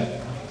уште.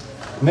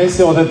 Не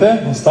се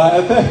одете,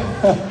 останете.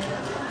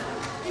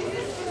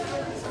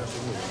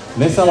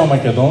 Не само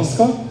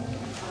македонско,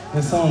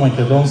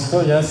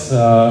 јас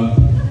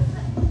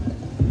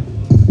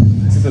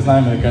сите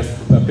знаеме дека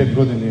 5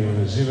 години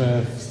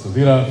живеев,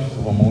 студирав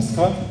во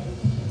Москва,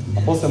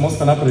 а после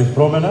Москва направив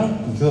промена,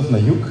 отидов на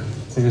југ,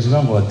 сега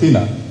живеам во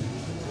Атина.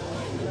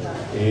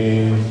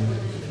 И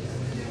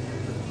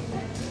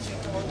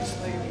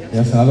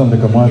јас се надам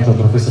дека мојата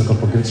професорка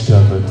по грчки,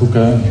 ако е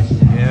тука,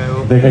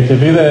 дека ќе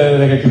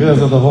биде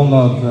задоволна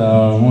од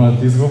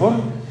мојот изговор.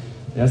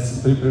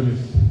 Јас припремив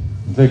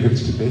 2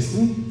 грчки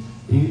песни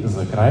и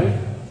за крај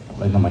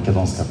една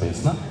македонска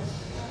песна.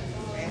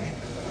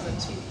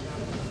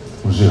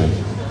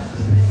 Уживајте.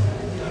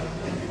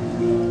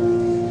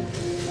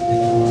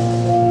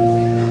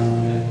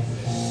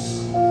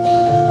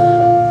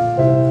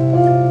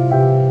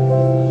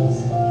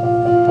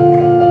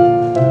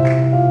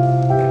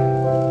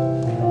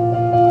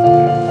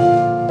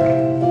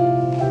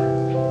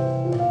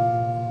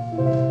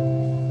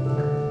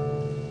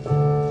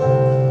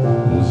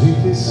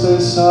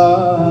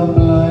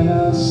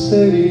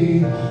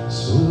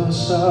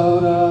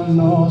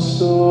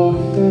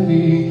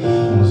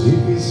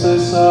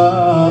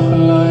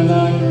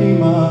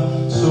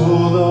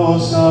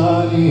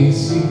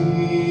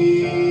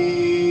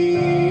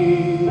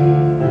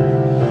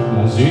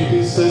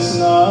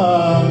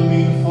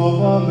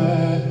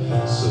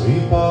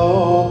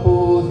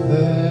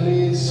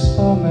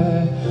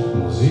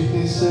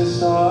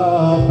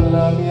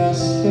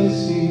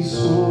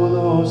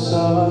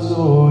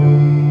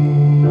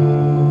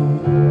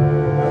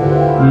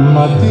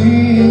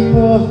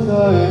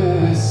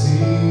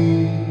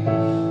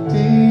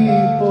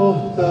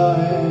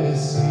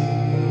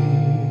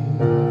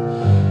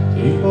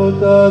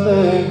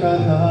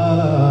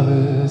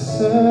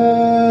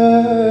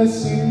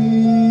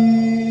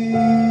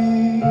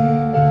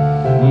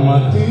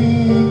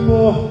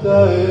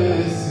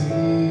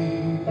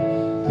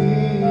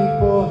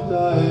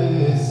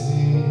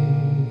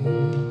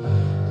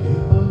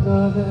 Tipota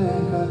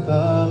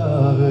de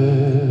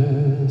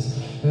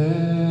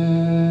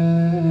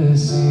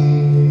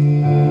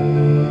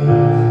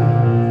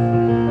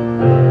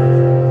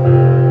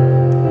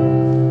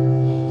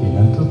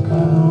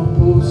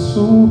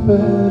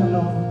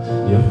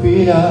δυο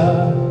φίλια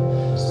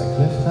στα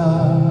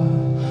κλεφτά,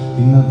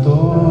 τι να το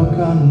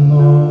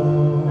κάνω,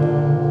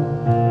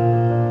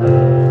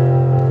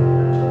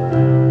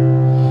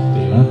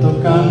 τι να το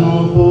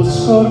κάνω που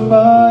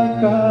σκορπάει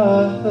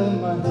κάθε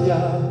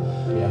ματιά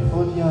μια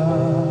φωτιά,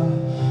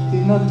 τι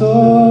να το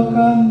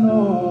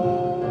κάνω.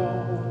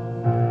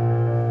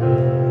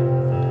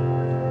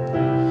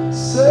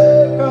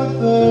 Σε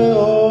κάθε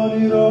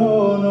όνειρο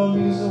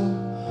νομίζω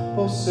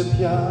πως σε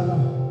πιάνω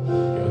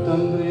και όταν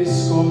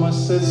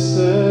βρισκόμαστε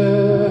σε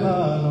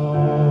άνω,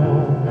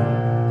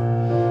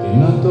 τι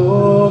να το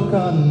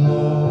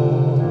κάνω.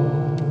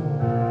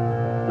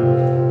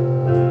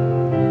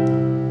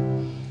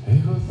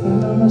 Εγώ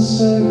θέλω να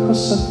σε έχω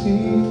σε αυτή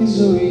τη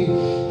ζωή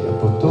και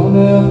από τον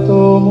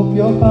εαυτό μου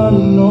πιο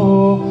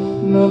πάνω,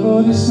 να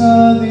μπορείς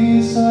να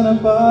δεις ανά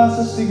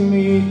πάσα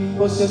στιγμή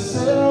πως για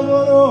σένα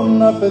μπορώ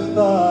να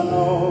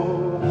πεθάνω,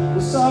 που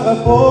σ'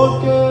 αγαπώ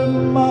και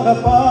μ'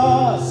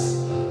 αγαπάς,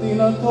 τι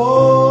να το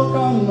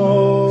κάνω.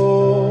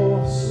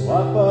 Σου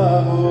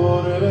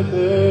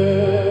απαγορεύεται,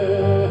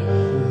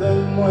 δεν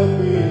μου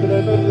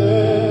επιτρέπεται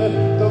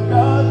το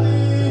κάτι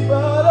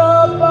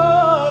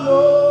παραπάνω.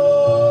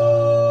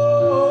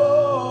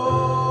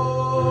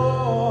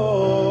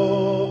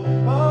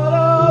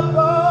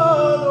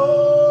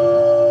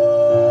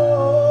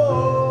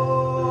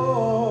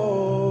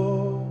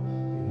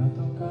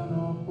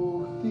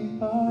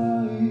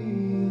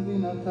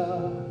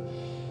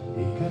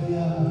 Η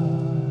καρδιά,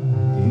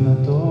 τι να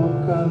το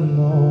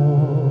κάνω,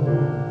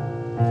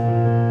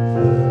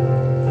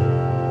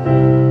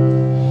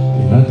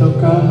 τι να το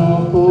κάνω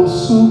που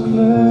σου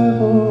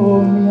κλέβω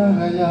μια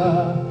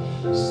αγκαλιά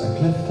στα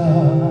κλεφτά,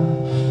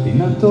 τι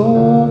να το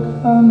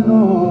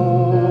κάνω.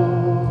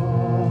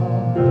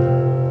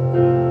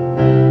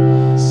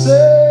 Σε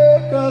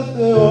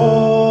κάθε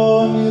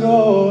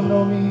όνειρο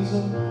νομίζω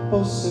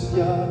πως σε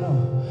πιάνω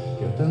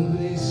και όταν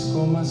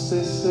βρισκόμαστε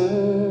σε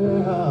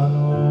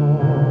άνω,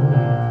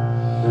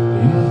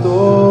 τι να το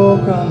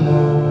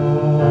κάνω.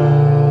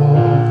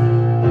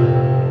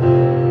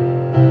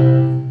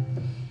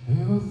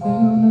 Εγώ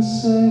θέλω να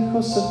σε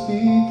έχω σε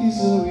αυτή τη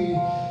ζωή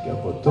και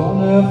από τον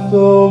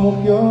εαυτό μου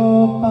πιο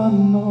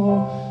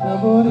πάνω, να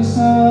μπορείς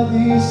να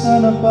δεις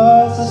ανά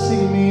πάσα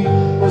στιγμή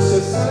πως σε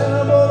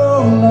σένα μπορώ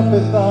να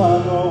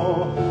πεθάνω,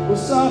 που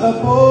σ'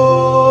 αγαπώ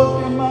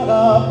και μ'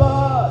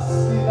 αγαπάς,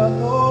 τι να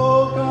το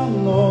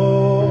κάνω.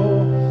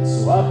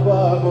 Σου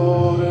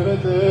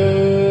απαγορεύεται,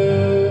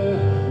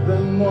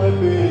 δεν μου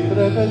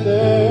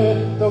επιτρέπεται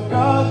το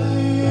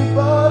κάτι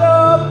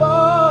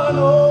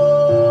παραπάνω.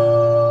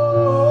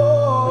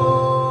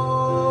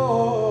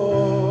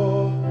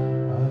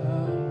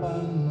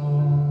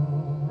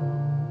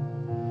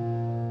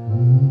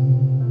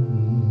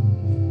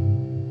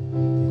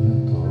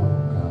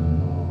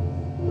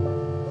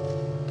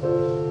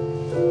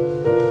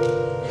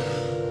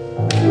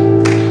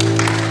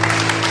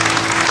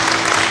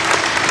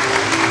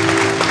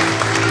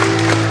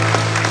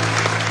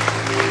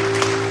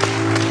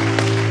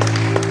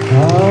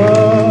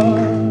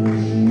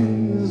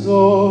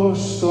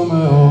 Zoshto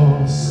me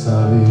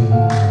ostavi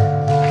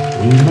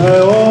i me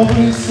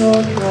obriso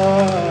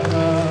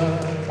traga,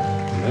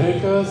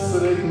 neka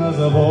sretna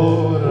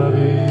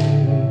zaboravi,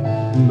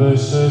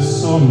 beše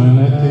so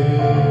mene ti.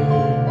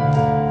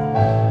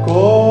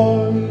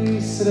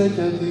 Koji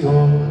sreća ti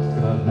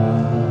otkradna,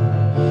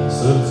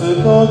 srce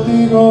to ti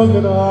go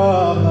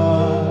gravna,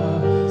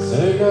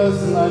 sega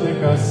znanje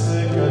ka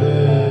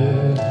sekade,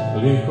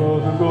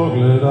 likot go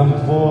gledam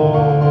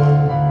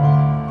tvoj.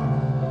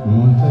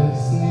 Moj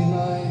tesni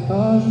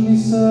najvažni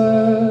se,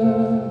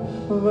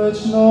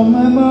 večno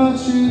me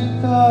mači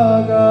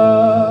taga,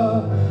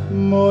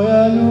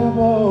 moja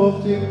ljubov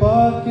ti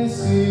pak je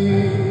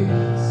si,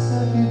 se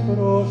ti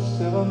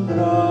proštevam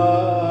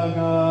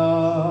draga.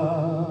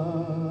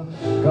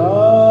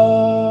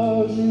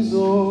 Kaži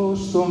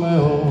zošto me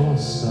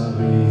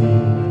ostavi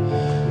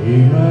i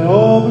me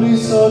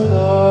obriso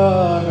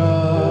taga,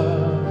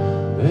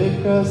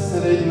 neka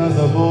sretna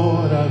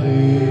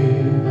zaboravi,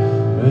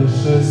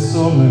 beše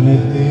so mene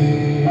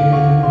ti.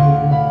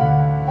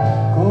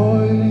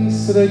 Koji li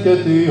sreća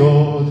ti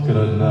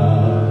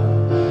otkradna,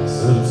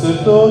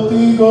 srce to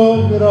ti go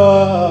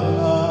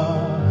gravna,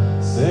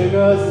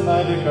 sega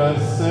znajde kad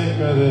se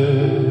kade,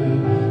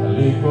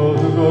 likot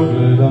go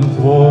gledam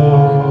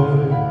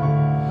tvoj.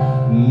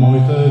 Moj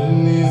te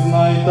dni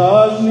znaj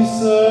tažni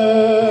se,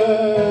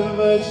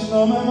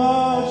 večno me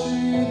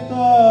mači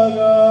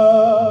taga,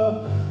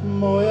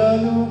 moja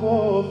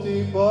ljubov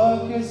ti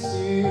pak je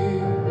si,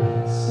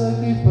 se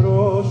ti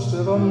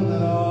proštevam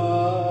draga.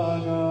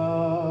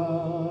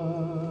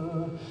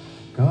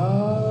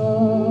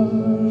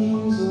 Kaži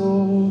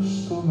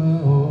zošto me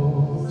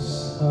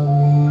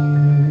ostavi.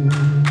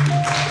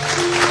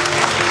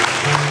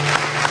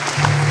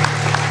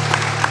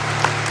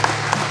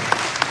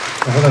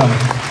 Zahvaljujem.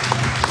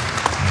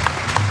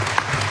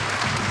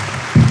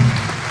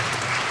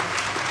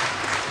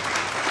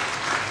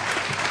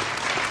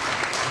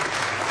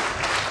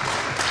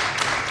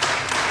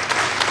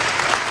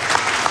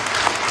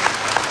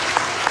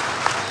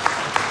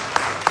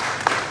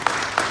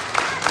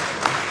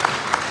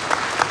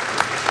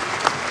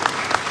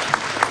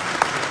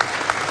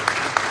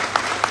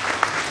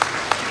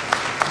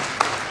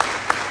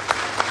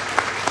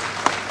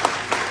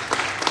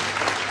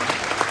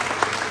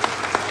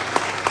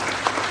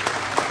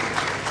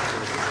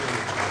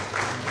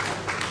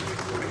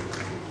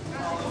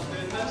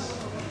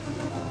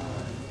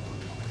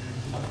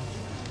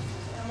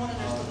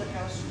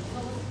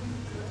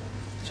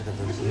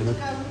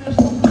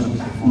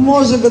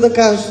 Može ga da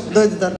kažeš, dojde Darko.